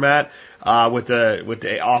digital format, with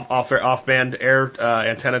the off-band air,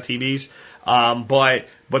 antenna TVs. But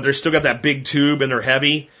they're still got that big tube and they're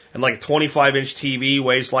heavy, and like a 25-inch TV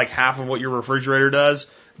weighs like half of what your refrigerator does.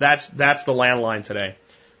 That's the landline today.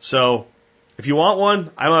 So if you want one,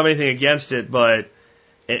 I don't have anything against it, but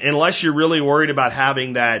unless you're really worried about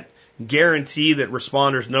having that guarantee that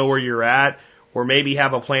responders know where you're at, or maybe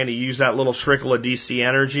have a plan to use that little trickle of DC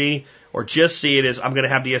energy, or just see it as I'm going to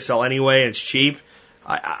have DSL anyway and it's cheap.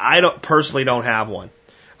 I personally don't have one.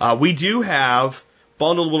 We do have,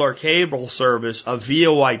 bundled with our cable service, a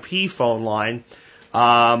VoIP phone line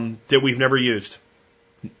that we've never used.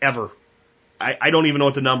 Ever. I don't even know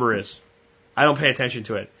what the number is. I don't pay attention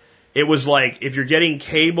to it. It was like, if you're getting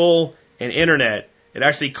cable and internet, it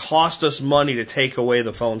actually cost us money to take away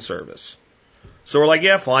the phone service. So we're like,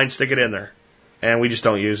 yeah, fine, stick it in there. And we just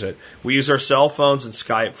don't use it. We use our cell phones and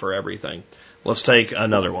Skype for everything. Let's take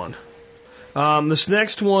another one. This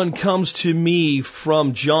next one comes to me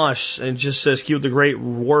from Josh and just says, keep up the great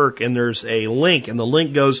work. And there's a link, and the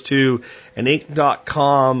link goes to an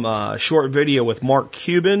Inc.com short video with Mark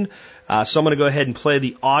Cuban. So I'm going to go ahead and play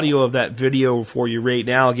the audio of that video for you right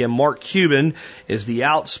now. Again, Mark Cuban is the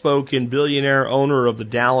outspoken billionaire owner of the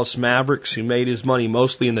Dallas Mavericks, who made his money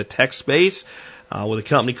mostly in the tech space. with a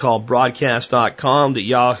company called Broadcast.com that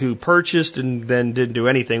Yahoo purchased and then didn't do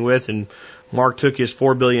anything with. And Mark took his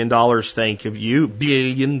 $4 billion, thank you,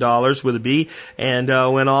 billion dollars with a B, and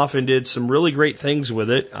went off and did some really great things with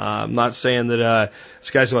it. I'm not saying that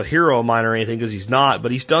this guy's a hero of mine or anything, because he's not,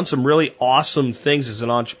 but he's done some really awesome things as an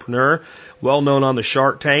entrepreneur, well known on the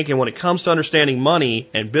Shark Tank. And when it comes to understanding money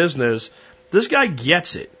and business, this guy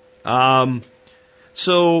gets it.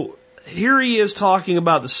 So here he is talking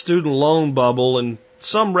about the student loan bubble, and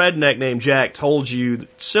some redneck named Jack told you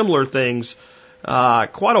similar things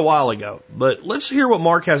quite a while ago. But let's hear what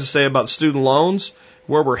Mark has to say about student loans,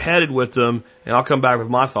 where we're headed with them, and I'll come back with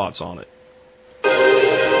my thoughts on it.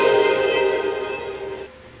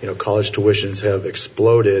 College tuitions have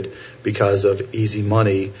exploded because of easy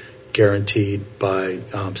money guaranteed by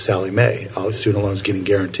Sally Mae. All student loans getting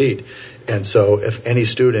guaranteed. And so if any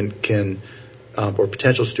student can, or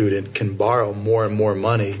potential student can borrow more and more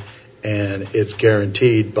money, and it's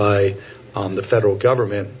guaranteed by the federal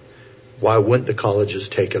government, why wouldn't the colleges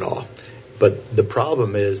take it all? But the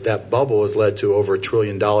problem is that bubble has led to over $1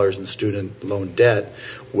 trillion in student loan debt,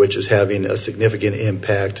 which is having a significant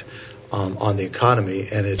impact on the economy,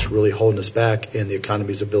 and it's really holding us back in the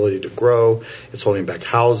economy's ability to grow. It's holding back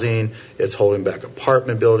housing. It's holding back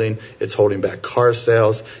apartment building. It's holding back car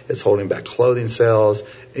sales. It's holding back clothing sales.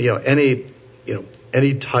 Anything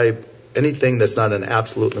that's not an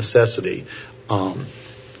absolute necessity.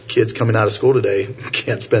 Kids coming out of school today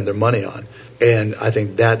can't spend their money on. And I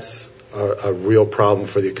think that's a real problem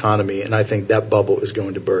for the economy, and I think that bubble is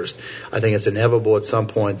going to burst. I think it's inevitable at some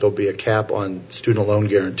point there'll be a cap on student loan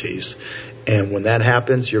guarantees. And when that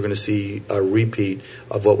happens, you're going to see a repeat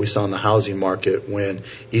of what we saw in the housing market. When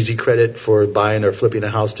easy credit for buying or flipping a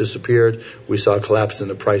house disappeared, we saw a collapse in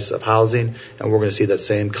the price of housing, and we're going to see that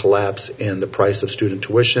same collapse in the price of student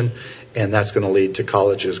tuition, and that's going to lead to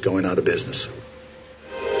colleges going out of business.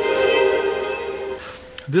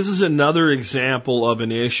 This is another example of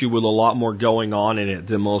an issue with a lot more going on in it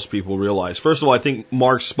than most people realize. First of all, I think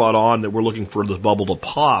Mark's spot on that we're looking for the bubble to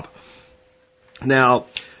pop. Now,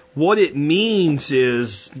 what it means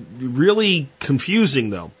is really confusing,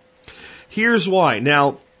 though. Here's why.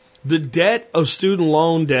 Now, the debt of student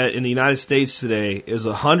loan debt in the United States today is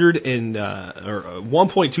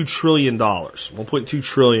 $1.2 trillion, $1.2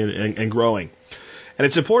 trillion and growing. And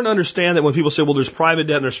it's important to understand that when people say, well, there's private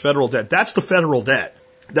debt and there's federal debt, that's the federal debt.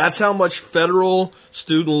 That's how much federal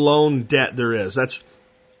student loan debt there is. That's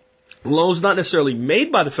loans not necessarily made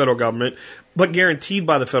by the federal government, but guaranteed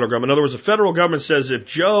by the federal government. In other words, the federal government says if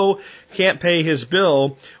Joe can't pay his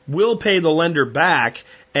bill, we'll pay the lender back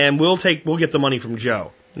and we'll get the money from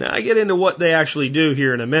Joe. Now, I get into what they actually do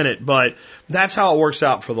here in a minute, but that's how it works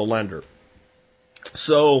out for the lender.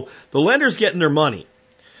 So the lender's getting their money.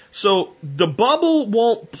 So the bubble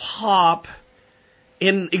won't pop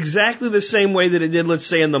in exactly the same way that it did, let's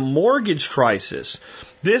say, in the mortgage crisis.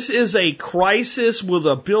 This is a crisis with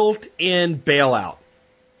a built-in bailout.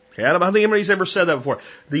 Okay, I don't think anybody's ever said that before.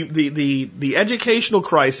 The educational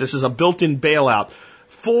crisis is a built-in bailout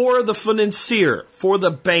for the financier, for the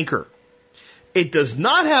banker. It does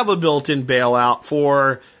not have a built-in bailout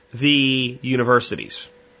for the universities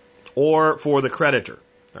or for the creditor.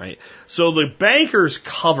 Right? So the banker's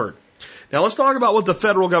covered. Now let's talk about what the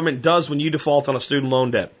federal government does when you default on a student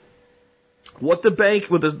loan debt. What the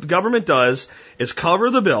government does is cover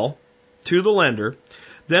the bill to the lender,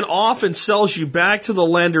 then often sells you back to the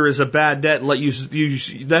lender as a bad debt and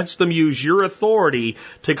lets them use your authority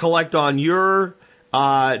to collect on your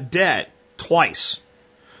debt twice.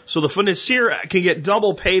 So the financier can get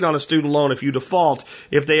double paid on a student loan if you default,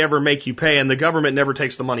 if they ever make you pay, and the government never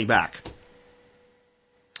takes the money back.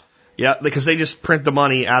 Yeah, because they just print the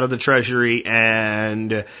money out of the Treasury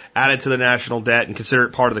and add it to the national debt and consider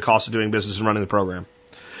it part of the cost of doing business and running the program.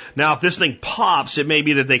 Now, if this thing pops, it may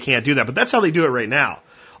be that they can't do that, but that's how they do it right now.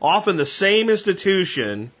 Often the same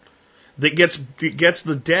institution that gets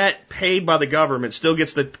the debt paid by the government still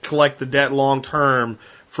gets to collect the debt long term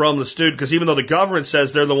from the student, because even though the government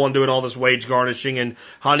says they're the one doing all this wage garnishing and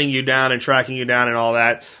hunting you down and tracking you down and all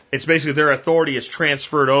that, it's basically their authority is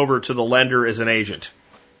transferred over to the lender as an agent.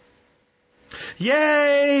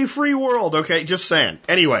 Yay, free world. Okay, just saying.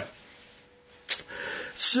 Anyway,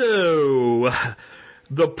 so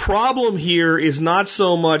the problem here is not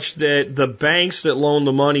so much that the banks that loan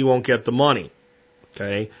the money won't get the money.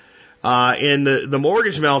 Okay, in the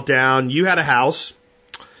mortgage meltdown, you had a house,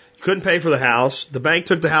 couldn't pay for the house. The bank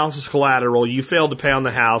took the house as collateral. You failed to pay on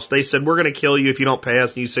the house. They said, we're going to kill you if you don't pay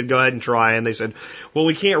us. And you said, go ahead and try. And they said, well,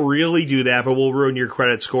 we can't really do that, but we'll ruin your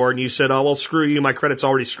credit score. And you said, oh, well, screw you. My credit's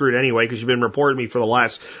already screwed anyway because you've been reporting me for the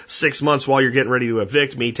last 6 months while you're getting ready to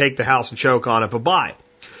evict me. Take the house and choke on it. Bye-bye.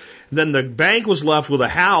 Then the bank was left with a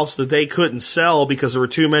house that they couldn't sell because there were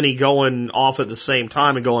too many going off at the same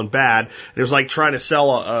time and going bad. It was like trying to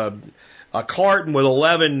sell a carton with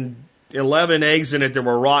 11 eggs in it that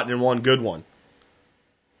were rotten and one good one.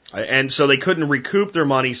 And so they couldn't recoup their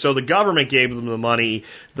money, so the government gave them the money.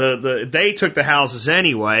 They took the houses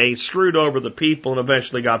anyway, screwed over the people, and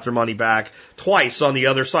eventually got their money back twice on the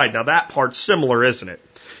other side. Now that part's similar, isn't it?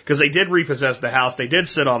 Because they did repossess the house, they did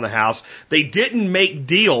sit on the house, they didn't make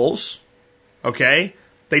deals, okay?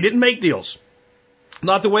 They didn't make deals.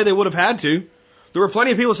 Not the way they would have had to. There were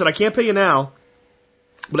plenty of people who said, I can't pay you now,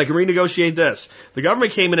 but I can renegotiate this. The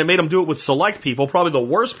government came in and made them do it with select people, probably the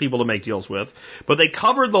worst people to make deals with, but they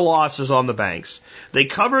covered the losses on the banks. They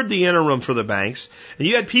covered the interim for the banks, and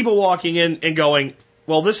you had people walking in and going,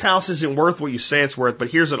 well, this house isn't worth what you say it's worth, but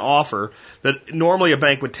here's an offer that normally a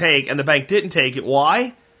bank would take, and the bank didn't take it.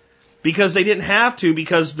 Why? Because they didn't have to,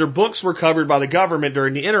 because their books were covered by the government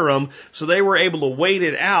during the interim, so they were able to wait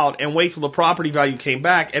it out and wait till the property value came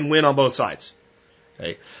back and win on both sides.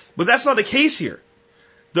 Okay? But that's not the case here.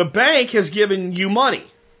 The bank has given you money,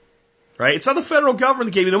 right? It's not the federal government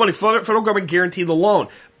that gave you the money. Federal government guaranteed the loan.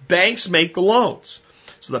 Banks make the loans.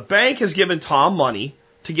 So the bank has given Tom money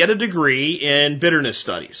to get a degree in bitterness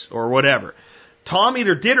studies or whatever. Tom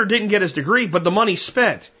either did or didn't get his degree, but the money's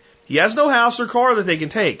spent. He has no house or car that they can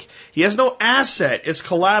take. He has no asset as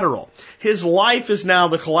collateral. His life is now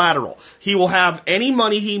the collateral. He will have any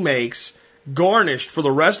money he makes garnished for the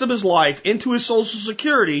rest of his life into his Social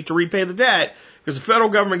Security to repay the debt because the federal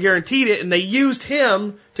government guaranteed it and they used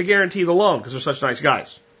him to guarantee the loan because they're such nice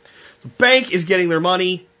guys. The bank is getting their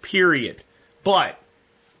money, period. But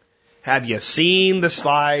have you seen the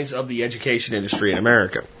size of the education industry in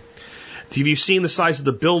America? Have you seen the size of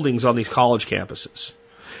the buildings on these college campuses?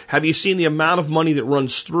 Have you seen the amount of money that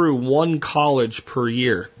runs through one college per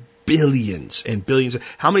year? Billions and billions.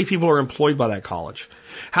 How many people are employed by that college?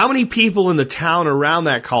 How many people in the town around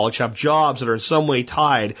that college have jobs that are in some way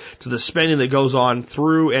tied to the spending that goes on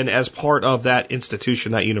through and as part of that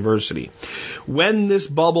institution, that university? When this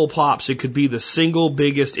bubble pops, it could be the single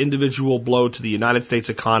biggest individual blow to the United States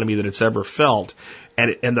economy that it's ever felt,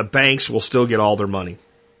 and the banks will still get all their money.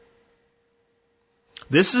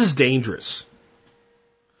 This is dangerous.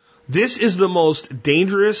 This is the most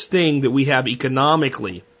dangerous thing that we have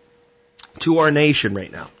economically to our nation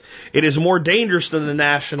right now. It is more dangerous than the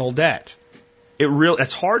national debt.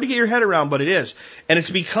 It's hard to get your head around, but it is. And it's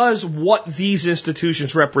because what these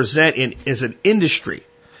institutions represent is an industry.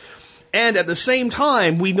 And at the same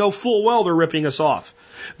time, we know full well they're ripping us off.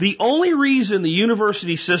 The only reason the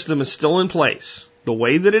university system is still in place, the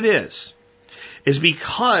way that it is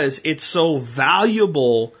because it's so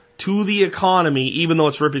valuable to the economy, even though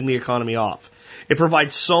it's ripping the economy off. It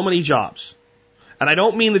provides so many jobs. And I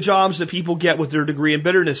don't mean the jobs that people get with their degree in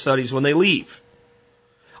bitterness studies when they leave.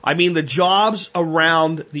 I mean the jobs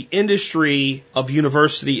around the industry of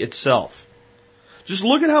university itself. Just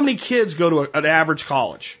look at how many kids go to an average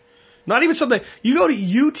college. Not even something. You go to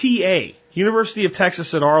UTA, University of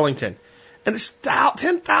Texas at Arlington, and it's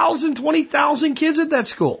 10,000, 20,000 kids at that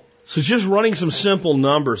school. So just running some simple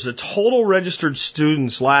numbers, the total registered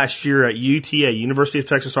students last year at UTA, University of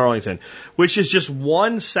Texas Arlington, which is just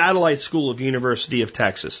one satellite school of University of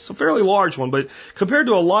Texas. It's a fairly large one, but compared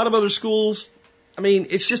to a lot of other schools, I mean,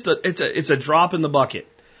 it's a drop in the bucket.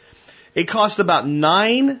 It costs about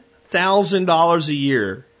 $9,000 a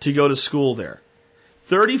year to go to school there.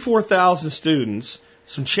 34,000 students,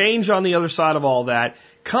 some change on the other side of all that,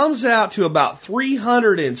 comes out to about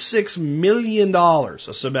 $306 million a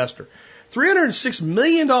semester. $306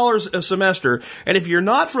 million a semester, and if you're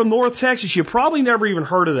not from North Texas, you probably never even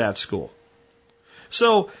heard of that school.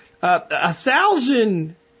 So,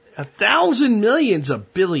 1,000 million's a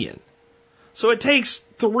billion. So it takes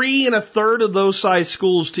 3 1/3 of those size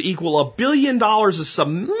schools to equal $1 billion a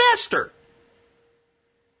semester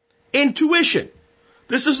in tuition.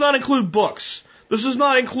 This does not include books. This does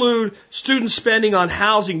not include student spending on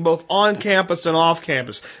housing, both on campus and off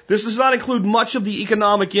campus. This does not include much of the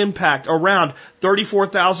economic impact around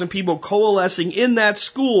 34,000 people coalescing in that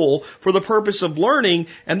school for the purpose of learning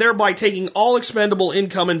and thereby taking all expendable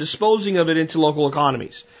income and disposing of it into local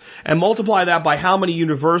economies. and multiply that by how many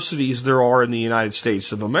universities there are in the United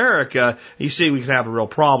States of America, you see we can have a real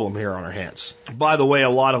problem here on our hands. By the way, a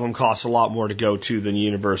lot of them cost a lot more to go to than the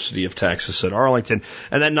University of Texas at Arlington.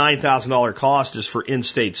 And that $9,000 cost is for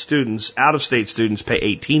in-state students. Out-of-state students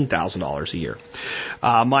pay $18,000 a year.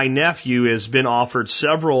 My nephew has been offered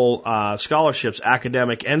several scholarships,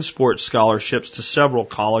 academic and sports scholarships, to several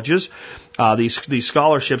colleges. These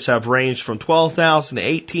scholarships have ranged from $12,000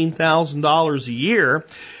 to $18,000 a year.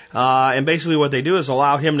 And basically what they do is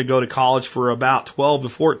allow him to go to college for about $12,000 to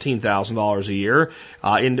 $14,000 a year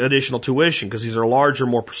in additional tuition, because these are larger,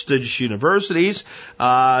 more prestigious universities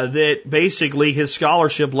that basically his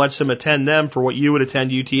scholarship lets him attend them for what you would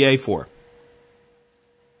attend UTA for.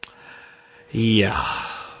 Yeah.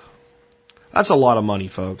 That's a lot of money,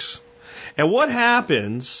 folks. And what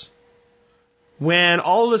happens when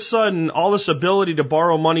all of a sudden all this ability to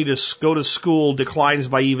borrow money to go to school declines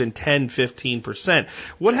by even 10, 15%?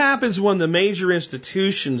 What happens when the major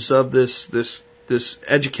institutions of this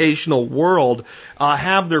educational world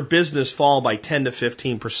have their business fall by 10 to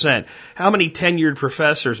 15%? How many tenured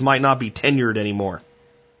professors might not be tenured anymore?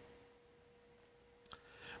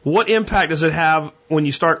 What impact does it have when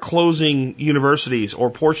you start closing universities or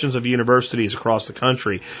portions of universities across the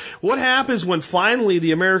country? What happens when finally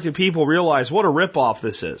the American people realize what a ripoff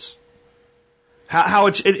this is? How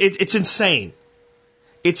it's insane.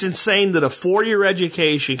 It's insane that a 4-year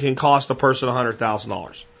education can cost a person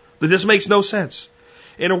 $100,000. This makes no sense.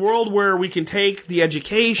 In a world where we can take the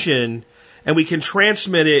education and we can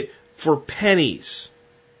transmit it for pennies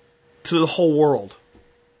to the whole world.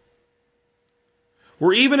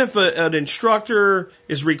 Where even if an instructor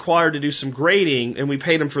is required to do some grading and we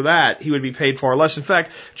paid him for that, he would be paid far less. In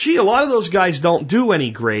fact, a lot of those guys don't do any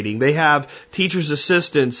grading. They have teachers'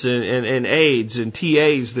 assistants and aides and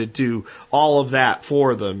TAs that do all of that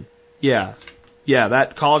for them. Yeah,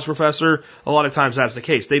 that college professor, a lot of times that's the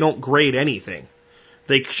case. They don't grade anything.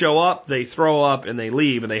 They show up, they throw up, and they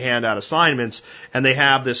leave, and they hand out assignments, and they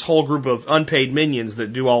have this whole group of unpaid minions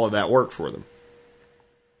that do all of that work for them.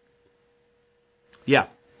 Yeah,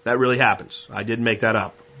 that really happens. I didn't make that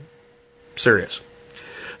up. Serious.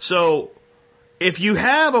 So, if you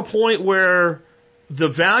have a point where the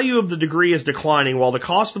value of the degree is declining while the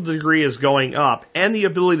cost of the degree is going up, and the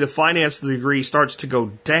ability to finance the degree starts to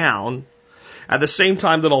go down, at the same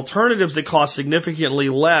time that alternatives that cost significantly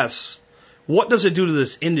less, what does it do to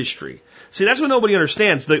this industry? See, that's what nobody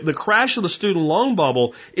understands. The crash of the student loan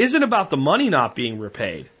bubble isn't about the money not being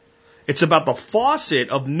repaid. It's about the faucet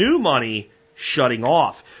of new money shutting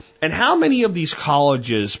off. And how many of these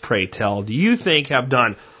colleges, pray tell, do you think have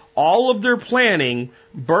done all of their planning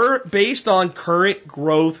based on current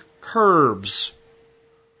growth curves?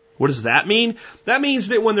 What does that mean? That means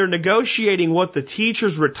that when they're negotiating what the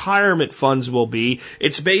teachers' retirement funds will be,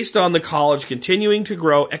 it's based on the college continuing to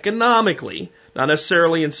grow economically, not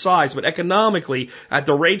necessarily in size, but economically at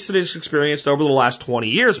the rates that it's experienced over the last 20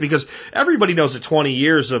 years, because everybody knows that 20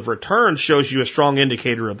 years of return shows you a strong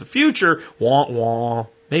indicator of the future. Wah, wah.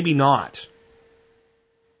 Maybe not.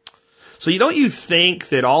 So don't you think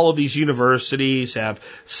that all of these universities have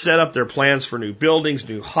set up their plans for new buildings,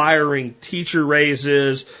 new hiring, teacher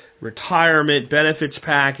raises, retirement, benefits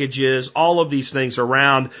packages, all of these things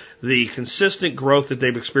around the consistent growth that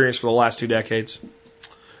they've experienced for the last 2 decades?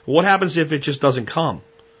 What happens if it just doesn't come?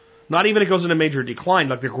 Not even if it goes into major decline,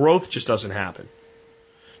 like the growth just doesn't happen.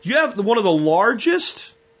 You have one of the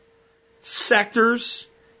largest sectors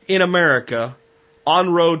in America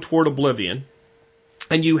on road toward oblivion,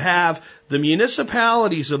 and you have the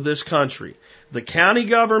municipalities of this country, the county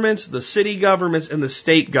governments, the city governments, and the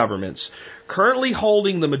state governments, currently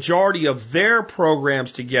holding the majority of their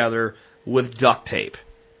programs together with duct tape.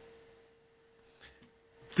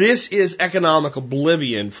 This is economic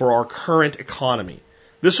oblivion for our current economy.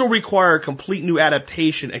 This will require a complete new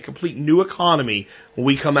adaptation, a complete new economy when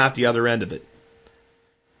we come out the other end of it.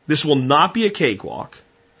 This will not be a cakewalk.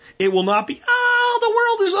 It will not be, the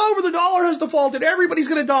world is over, the dollar has defaulted, everybody's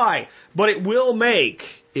going to die. But it will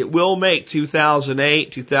make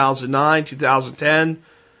 2008, 2009, 2010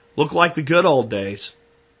 look like the good old days.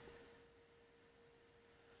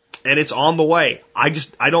 And it's on the way. I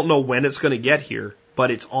don't know when it's going to get here,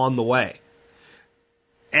 but it's on the way.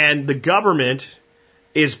 And the government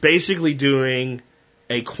is basically doing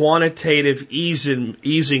a quantitative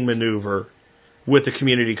easing maneuver with the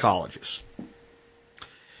community colleges.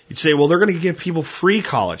 You'd say, well, they're going to give people free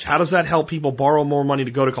college. How does that help people borrow more money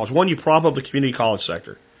to go to college? One, you prop up the community college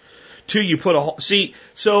sector. Two, you put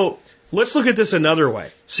so let's look at this another way.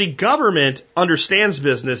 See, government understands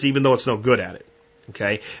business even though it's no good at it.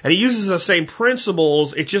 Okay? And it uses the same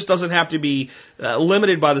principles, it just doesn't have to be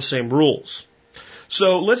limited by the same rules.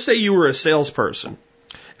 So let's say you were a salesperson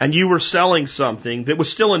and you were selling something that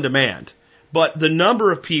was still in demand, but the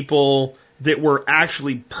number of people that were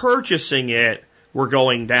actually purchasing it were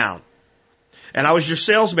going down. And I was your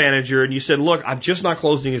sales manager and you said, look, I'm just not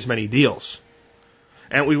closing as many deals.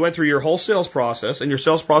 And we went through your whole sales process, and your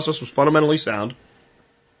sales process was fundamentally sound.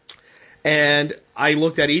 And I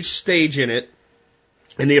looked at each stage in it,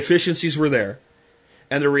 and the efficiencies were there.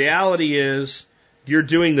 And the reality is, you're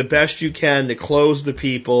doing the best you can to close the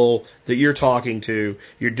people that you're talking to.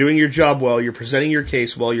 You're doing your job well. You're presenting your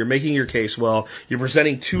case well. You're making your case well. You're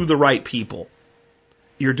presenting to the right people.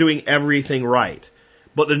 You're doing everything right.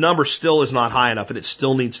 But the number still is not high enough, and it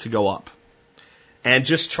still needs to go up. And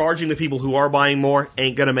just charging the people who are buying more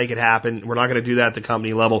ain't going to make it happen. We're not going to do that at the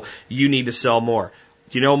company level. You need to sell more.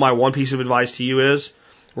 Do you know my one piece of advice to you is?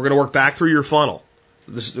 We're going to work back through your funnel.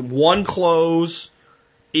 This one close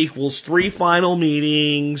equals 3 final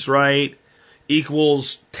meetings, right?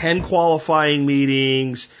 Equals 10 qualifying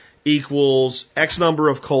meetings, equals X number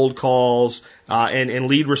of cold calls and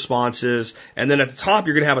lead responses. And then at the top,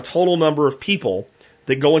 you're going to have a total number of people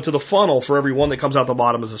that go into the funnel for every one that comes out the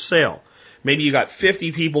bottom as a sale. Maybe you got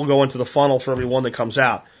 50 people go into the funnel for every one that comes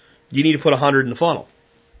out. You need to put 100 in the funnel.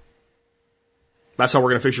 That's how we're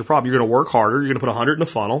going to fix your problem. You're going to work harder. You're going to put 100 in the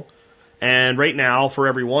funnel. And right now, for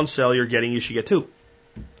every one sale you're getting, you should get 2.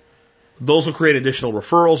 Those will create additional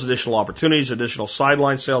referrals, additional opportunities, additional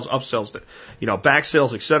sideline sales, upsells, back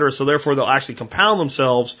sales, etc. So therefore, they'll actually compound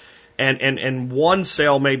themselves, and one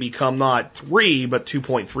sale may become not 3, but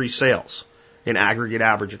 2.3 sales in aggregate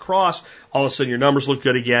average across. All of a sudden, your numbers look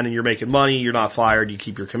good again, and you're making money. You're not fired. You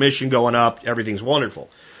keep your commission going up. Everything's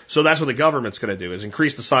wonderful. So that's what the government's going to do, is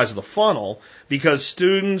increase the size of the funnel, because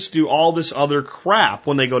students do all this other crap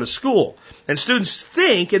when they go to school. And students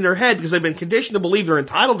think in their head, because they've been conditioned to believe they're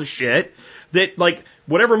entitled to shit, that like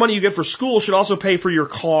whatever money you get for school should also pay for your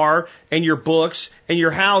car and your books and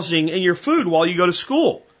your housing and your food while you go to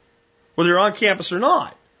school, whether you're on campus or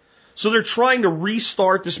not. So they're trying to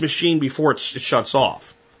restart this machine before it shuts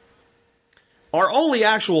off. Our only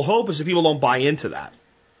actual hope is that people don't buy into that.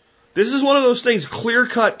 This is one of those things,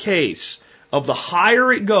 clear-cut case of the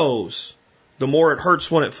higher it goes, the more it hurts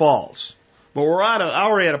when it falls. But we're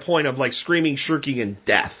already at a point of like screaming, shirking, and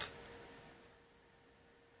death.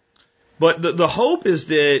 But the hope is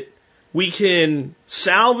that we can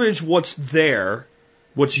salvage what's there,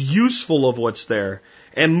 what's useful of what's there,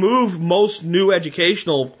 and move most new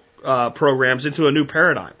educational programs into a new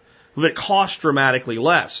paradigm that costs dramatically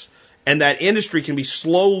less. And that industry can be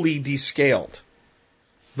slowly descaled.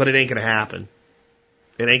 But it ain't going to happen.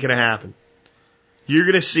 It ain't going to happen. You're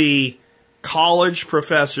going to see college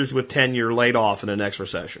professors with tenure laid off in the next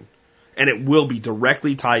recession. And it will be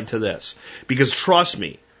directly tied to this. Because trust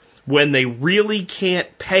me, when they really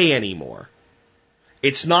can't pay anymore,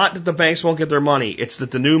 it's not that the banks won't get their money. It's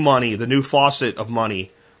that the new money, the new faucet of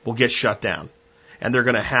money, will get shut down. And they're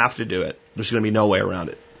going to have to do it. There's going to be no way around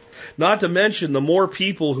it. Not to mention the more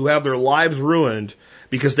people who have their lives ruined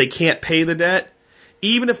because they can't pay the debt.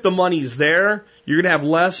 Even if the money's there, you're going to have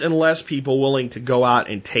less and less people willing to go out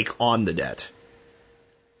and take on the debt.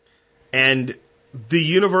 And the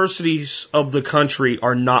universities of the country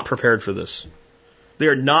are not prepared for this. They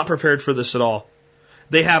are not prepared for this at all.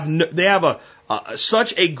 They have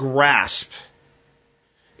such a grasp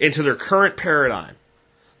into their current paradigm.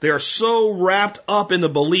 They are so wrapped up in the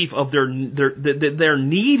belief of they're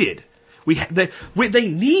needed. They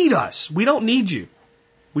need us. We don't need you.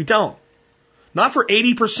 We don't. Not for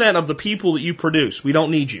 80% of the people that you produce. We don't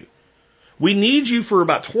need you. We need you for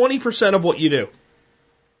about 20% of what you do.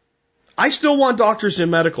 I still want doctors in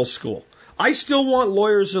medical school. I still want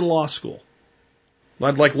lawyers in law school.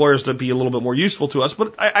 I'd like lawyers to be a little bit more useful to us,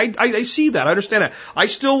 but I see that. I understand that. I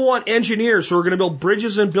still want engineers who are going to build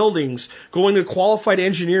bridges and buildings going to qualified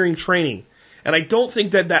engineering training. And I don't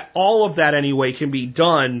think that all of that anyway can be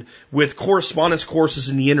done with correspondence courses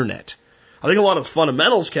in the internet. I think a lot of the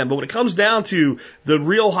fundamentals can, but when it comes down to the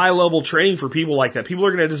real high-level training for people like that, people are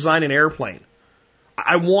going to design an airplane.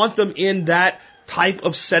 I want them in that type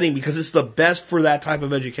of setting because it's the best for that type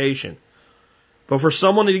of education. But for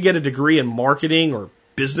someone to get a degree in marketing or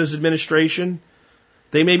business administration,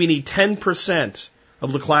 they maybe need 10%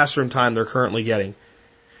 of the classroom time they're currently getting.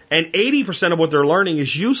 And 80% of what they're learning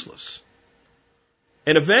is useless.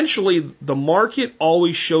 And eventually, the market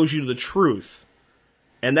always shows you the truth.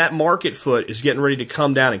 And that market foot is getting ready to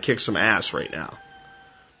come down and kick some ass right now.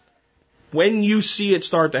 When you see it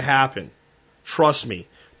start to happen, trust me,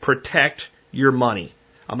 protect your money.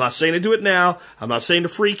 I'm not saying to do it now. I'm not saying to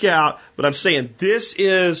freak out, but I'm saying this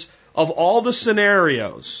is, of all the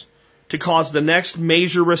scenarios to cause the next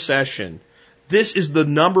major recession, this is the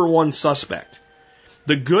number one suspect.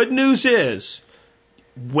 The good news is,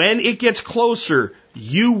 when it gets closer,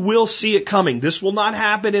 you will see it coming. This will not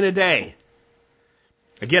happen in a day.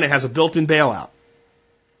 Again, it has a built-in bailout.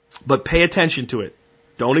 But pay attention to it.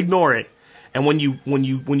 Don't ignore it. And when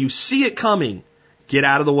you see it coming, get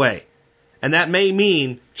out of the way. And that may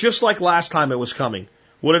mean, just like last time it was coming,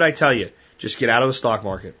 what did I tell you? Just get out of the stock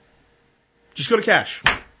market. Just go to cash.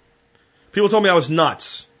 People told me I was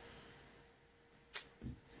nuts.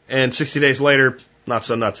 And 60 days later, not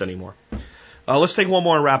so nuts anymore. Let's take one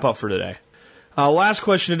more and wrap up for today. Last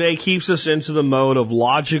question today keeps us into the mode of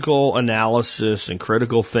logical analysis and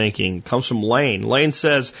critical thinking. It comes from Lane. Lane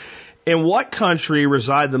says, in what country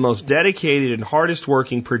reside the most dedicated and hardest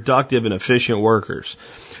working, productive, and efficient workers?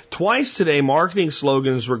 Twice today, marketing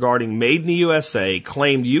slogans regarding Made in the USA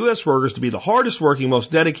claimed U.S. workers to be the hardest working, most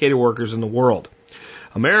dedicated workers in the world.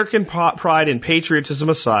 American pride and patriotism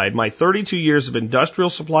aside, my 32 years of industrial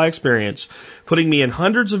supply experience, putting me in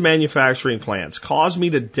hundreds of manufacturing plants, caused me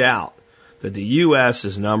to doubt that the U.S.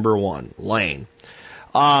 is number one. Lane.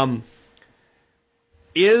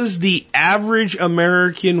 Is the average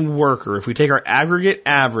American worker, if we take our aggregate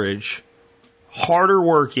average, harder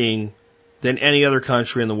working than any other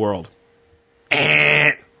country in the world?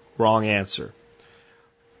 Wrong answer.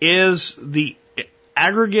 Is the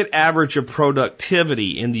aggregate average of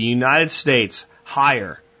productivity in the United States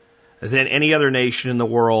higher than any other nation in the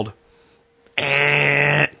world?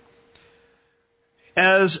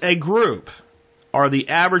 As a group, are the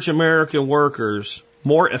average American workers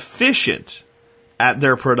more efficient at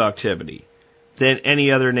their productivity than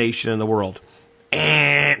any other nation in the world?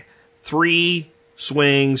 3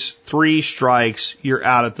 swings, 3 strikes, you're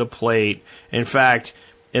out at the plate. In fact,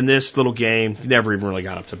 in this little game, you never even really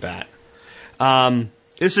got up to bat.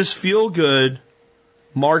 This is feel-good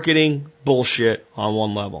marketing bullshit on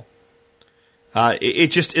one level. It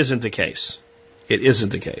just isn't the case. It isn't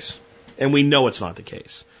the case. And we know it's not the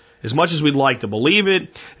case. As much as we'd like to believe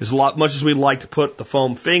it, as much as we'd like to put the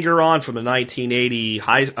foam finger on from the 1980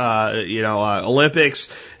 Olympics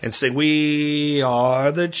and say, we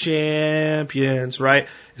are the champions, right?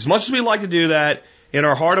 As much as we'd like to do that, in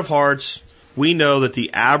our heart of hearts, we know that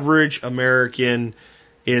the average American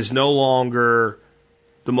is no longer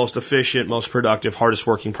the most efficient, most productive, hardest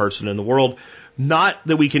working person in the world. Not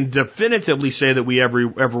that we can definitively say that we ever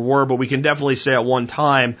were, but we can definitely say at one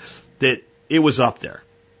time that it was up there.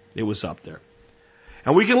 It was up there.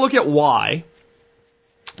 And we can look at why.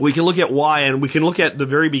 We can look at why, and we can look at the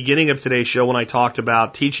very beginning of today's show when I talked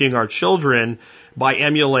about teaching our children by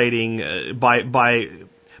emulating, by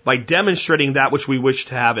demonstrating that which we wish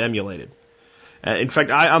to have emulated. In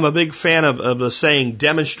fact, I'm a big fan of the saying,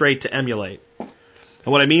 demonstrate to emulate.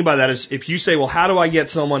 And what I mean by that is, if you say, well, how do I get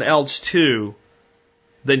someone else to,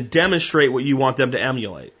 then demonstrate what you want them to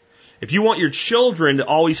emulate. If you want your children to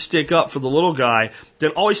always stick up for the little guy, then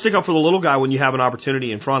always stick up for the little guy when you have an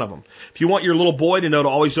opportunity in front of them. If you want your little boy to know to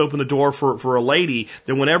always open the door for a lady,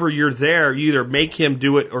 then whenever you're there, you either make him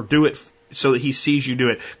do it or do it so that he sees you do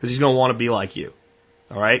it, because he's going to want to be like you.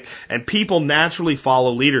 All right? And people naturally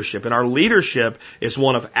follow leadership, and our leadership is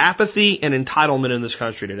one of apathy and entitlement in this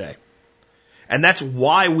country today. And that's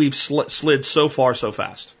why we've slid so far so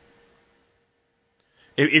fast.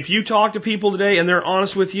 If you talk to people today and they're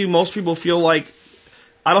honest with you, most people feel like,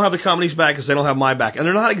 I don't have the company's back because they don't have my back. And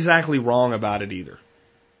they're not exactly wrong about it either.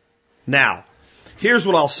 Now, here's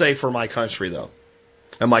what I'll say for my country, though,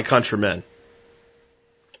 and my countrymen.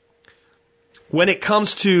 When it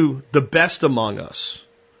comes to the best among us,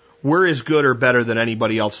 we're as good or better than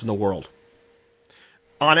anybody else in the world.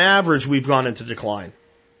 On average, we've gone into decline.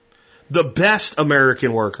 The best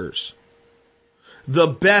American workers, the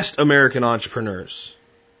best American entrepreneurs,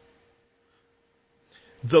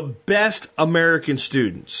 the best American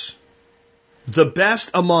students, the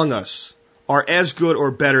best among us are as good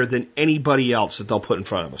or better than anybody else that they'll put in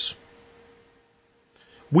front of us.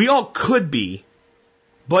 We all could be,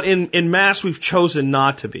 but in mass we've chosen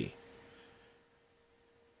not to be.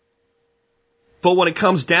 But when it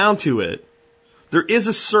comes down to it, there is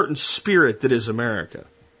a certain spirit that is America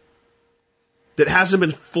that hasn't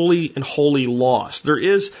been fully and wholly lost. There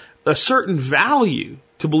is a certain value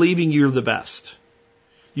to believing you're the best.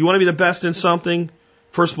 You want to be the best in something?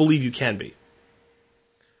 First believe you can be.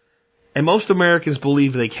 And most Americans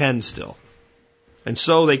believe they can still. And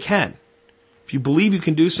so they can. If you believe you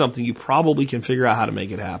can do something, you probably can figure out how to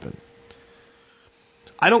make it happen.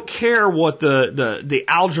 I don't care what the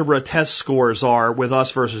algebra test scores are with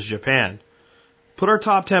us versus Japan. Put our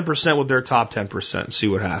top 10% with their top 10% and see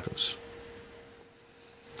what happens.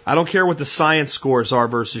 I don't care what the science scores are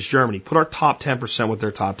versus Germany. Put our top 10% with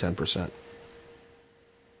their top 10%.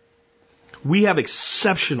 We have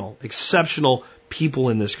exceptional people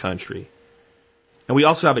in this country. And we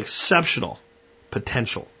also have exceptional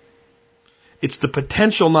potential. It's the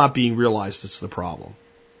potential not being realized that's the problem.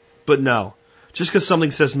 But no, just because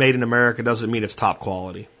something says made in America doesn't mean it's top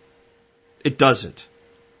quality. It doesn't.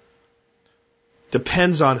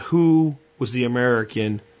 Depends on who was the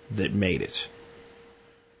American that made it.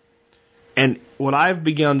 And what I've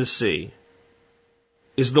begun to see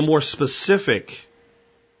is the more specific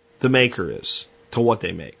the maker is to what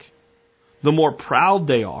they make, the more proud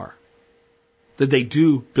they are that they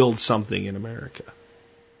do build something in America.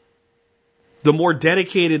 The more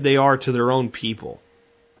dedicated they are to their own people,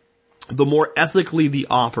 the more ethically they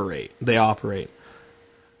operate,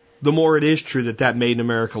 the more it is true that that Made in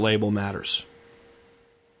America label matters.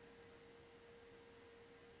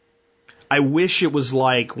 I wish it was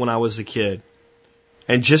like when I was a kid,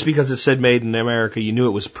 and just because it said Made in America, you knew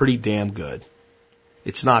it was pretty damn good.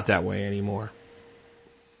 It's not that way anymore.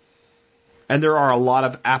 And there are a lot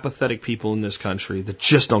of apathetic people in this country that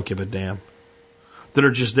just don't give a damn. That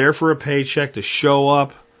are just there for a paycheck, to show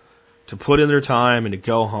up, to put in their time, and to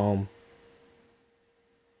go home.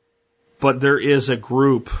 But there is a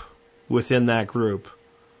group within that group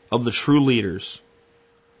of the true leaders.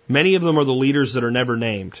 Many of them are the leaders that are never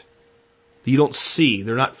named. You don't see.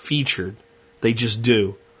 They're not featured. They just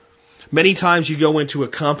do. Many times you go into a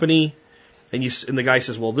company and the guy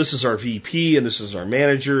says, well, this is our VP and this is our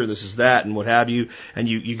manager and this is that and what have you. And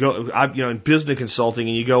you go, in business consulting,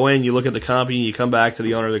 and you go in, you look at the company, and you come back to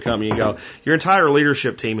the owner of the company and you go, your entire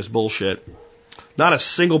leadership team is bullshit. Not a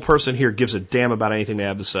single person here gives a damn about anything they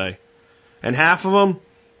have to say. And half of them,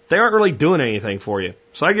 they aren't really doing anything for you.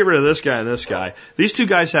 So I get rid of this guy and this guy. These two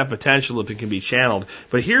guys have potential if it can be channeled.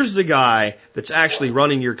 But here's the guy that's actually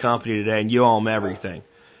running your company today, and you owe him everything.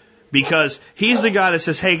 Because he's the guy that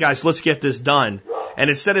says, hey guys, let's get this done. And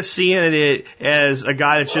instead of seeing it as a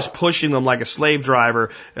guy that's just pushing them like a slave driver,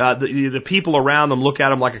 the people around them look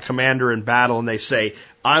at him like a commander in battle, and they say,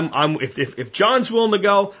 if John's willing to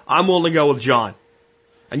go, I'm willing to go with John.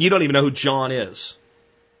 And you don't even know who John is.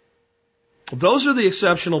 Those are the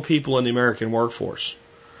exceptional people in the American workforce.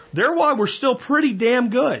 They're why we're still pretty damn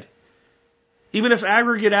good. Even if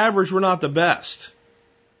aggregate average, we're not the best.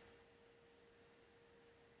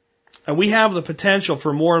 And we have the potential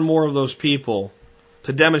for more and more of those people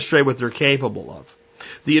to demonstrate what they're capable of.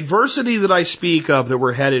 The adversity that I speak of that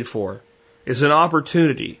we're headed for is an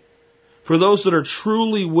opportunity for those that are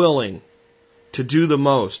truly willing to do the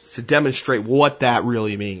most to demonstrate what that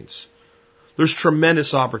really means. There's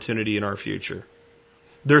tremendous opportunity in our future.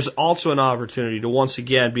 There's also an opportunity to once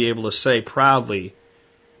again be able to say proudly,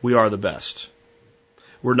 we are the best.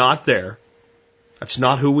 We're not there. That's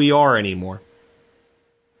not who we are anymore.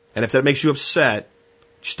 And if that makes you upset,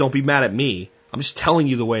 just don't be mad at me. I'm just telling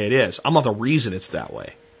you the way it is. I'm not the reason it's that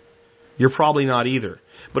way. You're probably not either.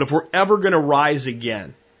 But if we're ever going to rise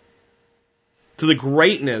again to the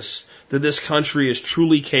greatness that this country is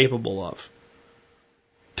truly capable of,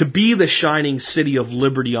 to be the shining city of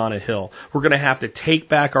liberty on a hill, we're going to have to take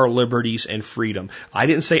back our liberties and freedom. I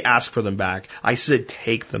didn't say ask for them back. I said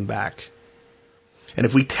take them back. And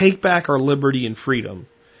if we take back our liberty and freedom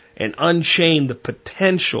and unchain the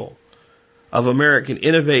potential of American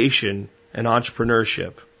innovation and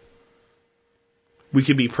entrepreneurship, we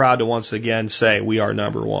can be proud to once again say we are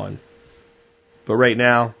number one. But right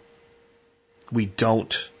now, we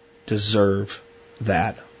don't deserve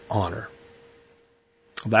that honor.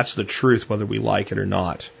 That's the truth, whether we like it or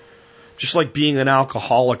not. Just like being an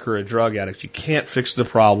alcoholic or a drug addict, you can't fix the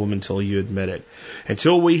problem until you admit it.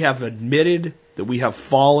 Until we have admitted that we have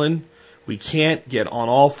fallen, we can't get on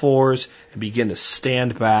all fours and begin to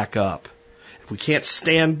stand back up. If we can't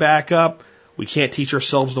stand back up, we can't teach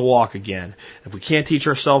ourselves to walk again. If we can't teach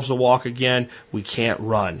ourselves to walk again, we can't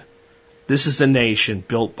run. This is a nation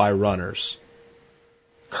built by runners,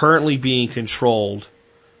 currently being controlled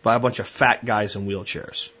by a bunch of fat guys in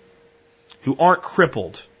wheelchairs who aren't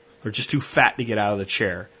crippled. They're just too fat to get out of the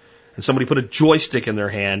chair. And somebody put a joystick in their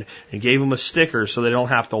hand and gave them a sticker so they don't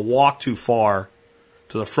have to walk too far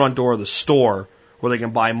to the front door of the store where they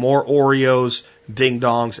can buy more Oreos, Ding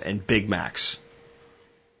Dongs, and Big Macs.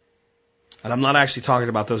 And I'm not actually talking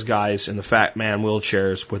about those guys in the fat man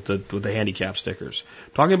wheelchairs with the handicap stickers.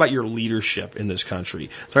 I'm talking about your leadership in this country.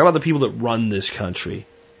 I'm talking about the people that run this country.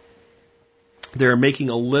 They're making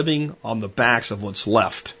a living on the backs of what's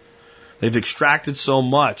left. They've extracted so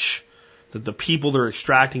much that the people they're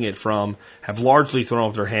extracting it from have largely thrown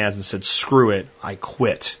up their hands and said, screw it, I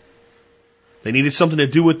quit. They needed something to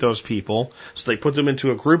do with those people, so they put them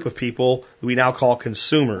into a group of people that we now call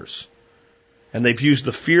consumers. And they've used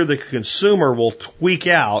the fear that the consumer will tweak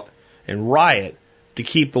out and riot to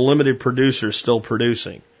keep the limited producers still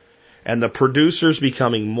producing. And the producer's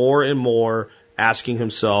becoming more and more asking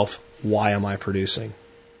himself, why am I producing?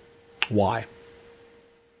 Why?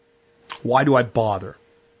 Why do I bother?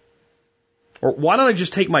 Or why don't I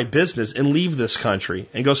just take my business and leave this country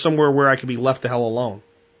and go somewhere where I can be left the hell alone?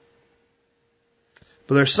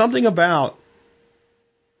 But there's something about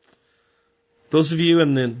those of you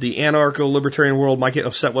in the anarcho-libertarian world might get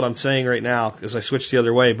upset what I'm saying right now as I switch the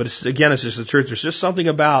other way. But it's just the truth. There's just something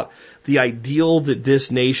about the ideal that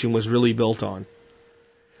this nation was really built on.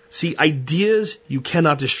 See, ideas you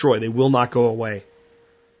cannot destroy. They will not go away.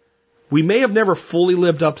 We may have never fully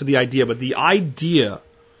lived up to the idea, but the idea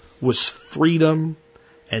was freedom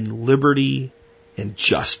and liberty and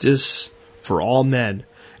justice for all men,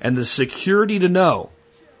 and the security to know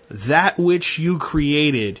that which you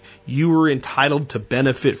created, you were entitled to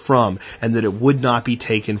benefit from, and that it would not be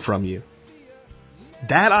taken from you.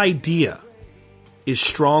 That idea is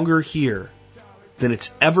stronger here than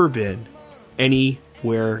it's ever been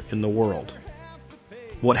anywhere in the world.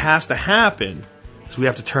 What has to happen is we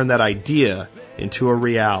have to turn that idea into a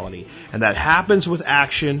reality. And that happens with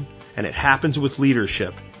action, and it happens with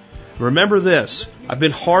leadership. Remember this, I've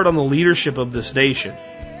been hard on the leadership of this nation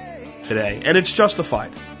today, and it's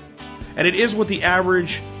justified. And it is what the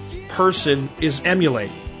average person is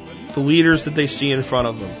emulating, the leaders that they see in front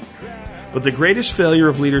of them. But the greatest failure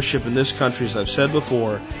of leadership in this country, as I've said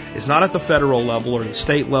before, is not at the federal level or the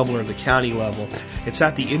state level or the county level. It's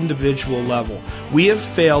at the individual level. We have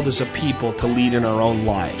failed as a people to lead in our own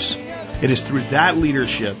lives. It is through that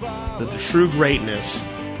leadership that the true greatness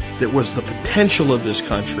that was the potential of this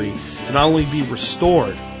country to not only be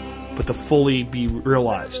restored, but to fully be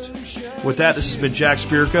realized. With that, this has been Jack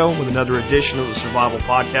Spirko with another edition of the Survival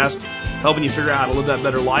Podcast, helping you figure out how to live that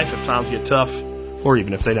better life if times get tough, or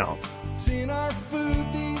even if they don't. It's in our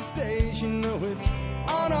food these days, you know it's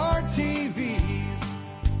on our TVs.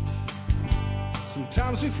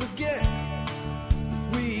 Sometimes we forget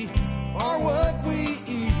we are what we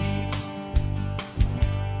eat.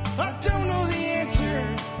 I don't know the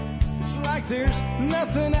answer. It's like there's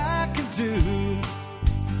nothing I can do.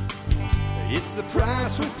 It's the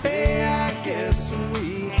price we pay, I guess, when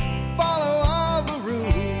we follow all the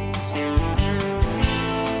rules.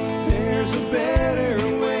 There's a better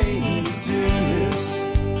way to do this.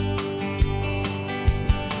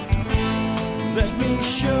 Let me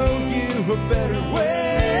show you a better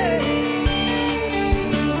way.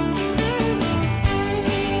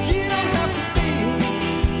 You don't have to be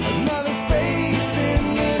another face in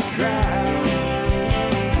the crowd.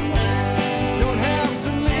 Don't have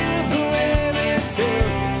to live the way they tell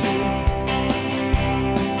you to.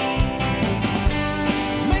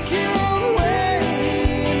 Make your own way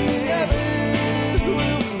and the others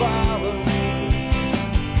will follow.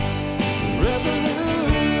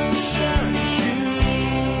 Revolution is you.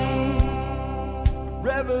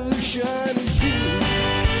 Revolution is you.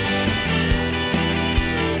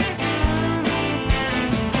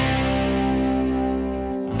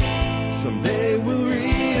 Someday we'll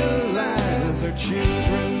realize our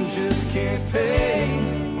children just can't pay.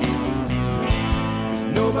 'Cause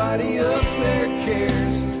nobody up there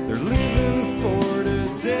cares. They're living for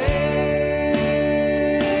today.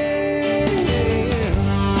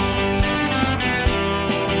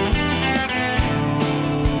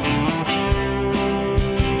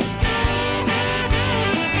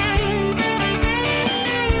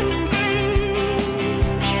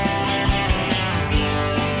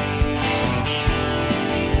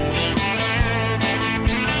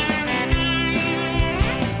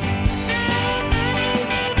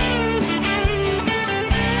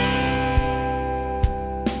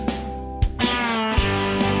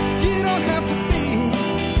 You don't have to be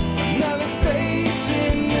another face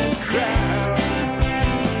in the crowd.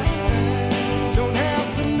 Don't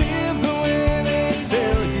have to live the way they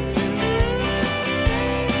tell you to.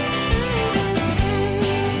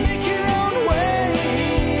 Make your own way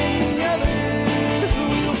and the others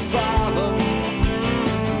will follow.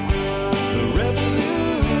 The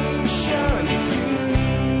revolution is you.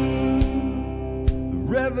 The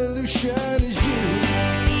revolution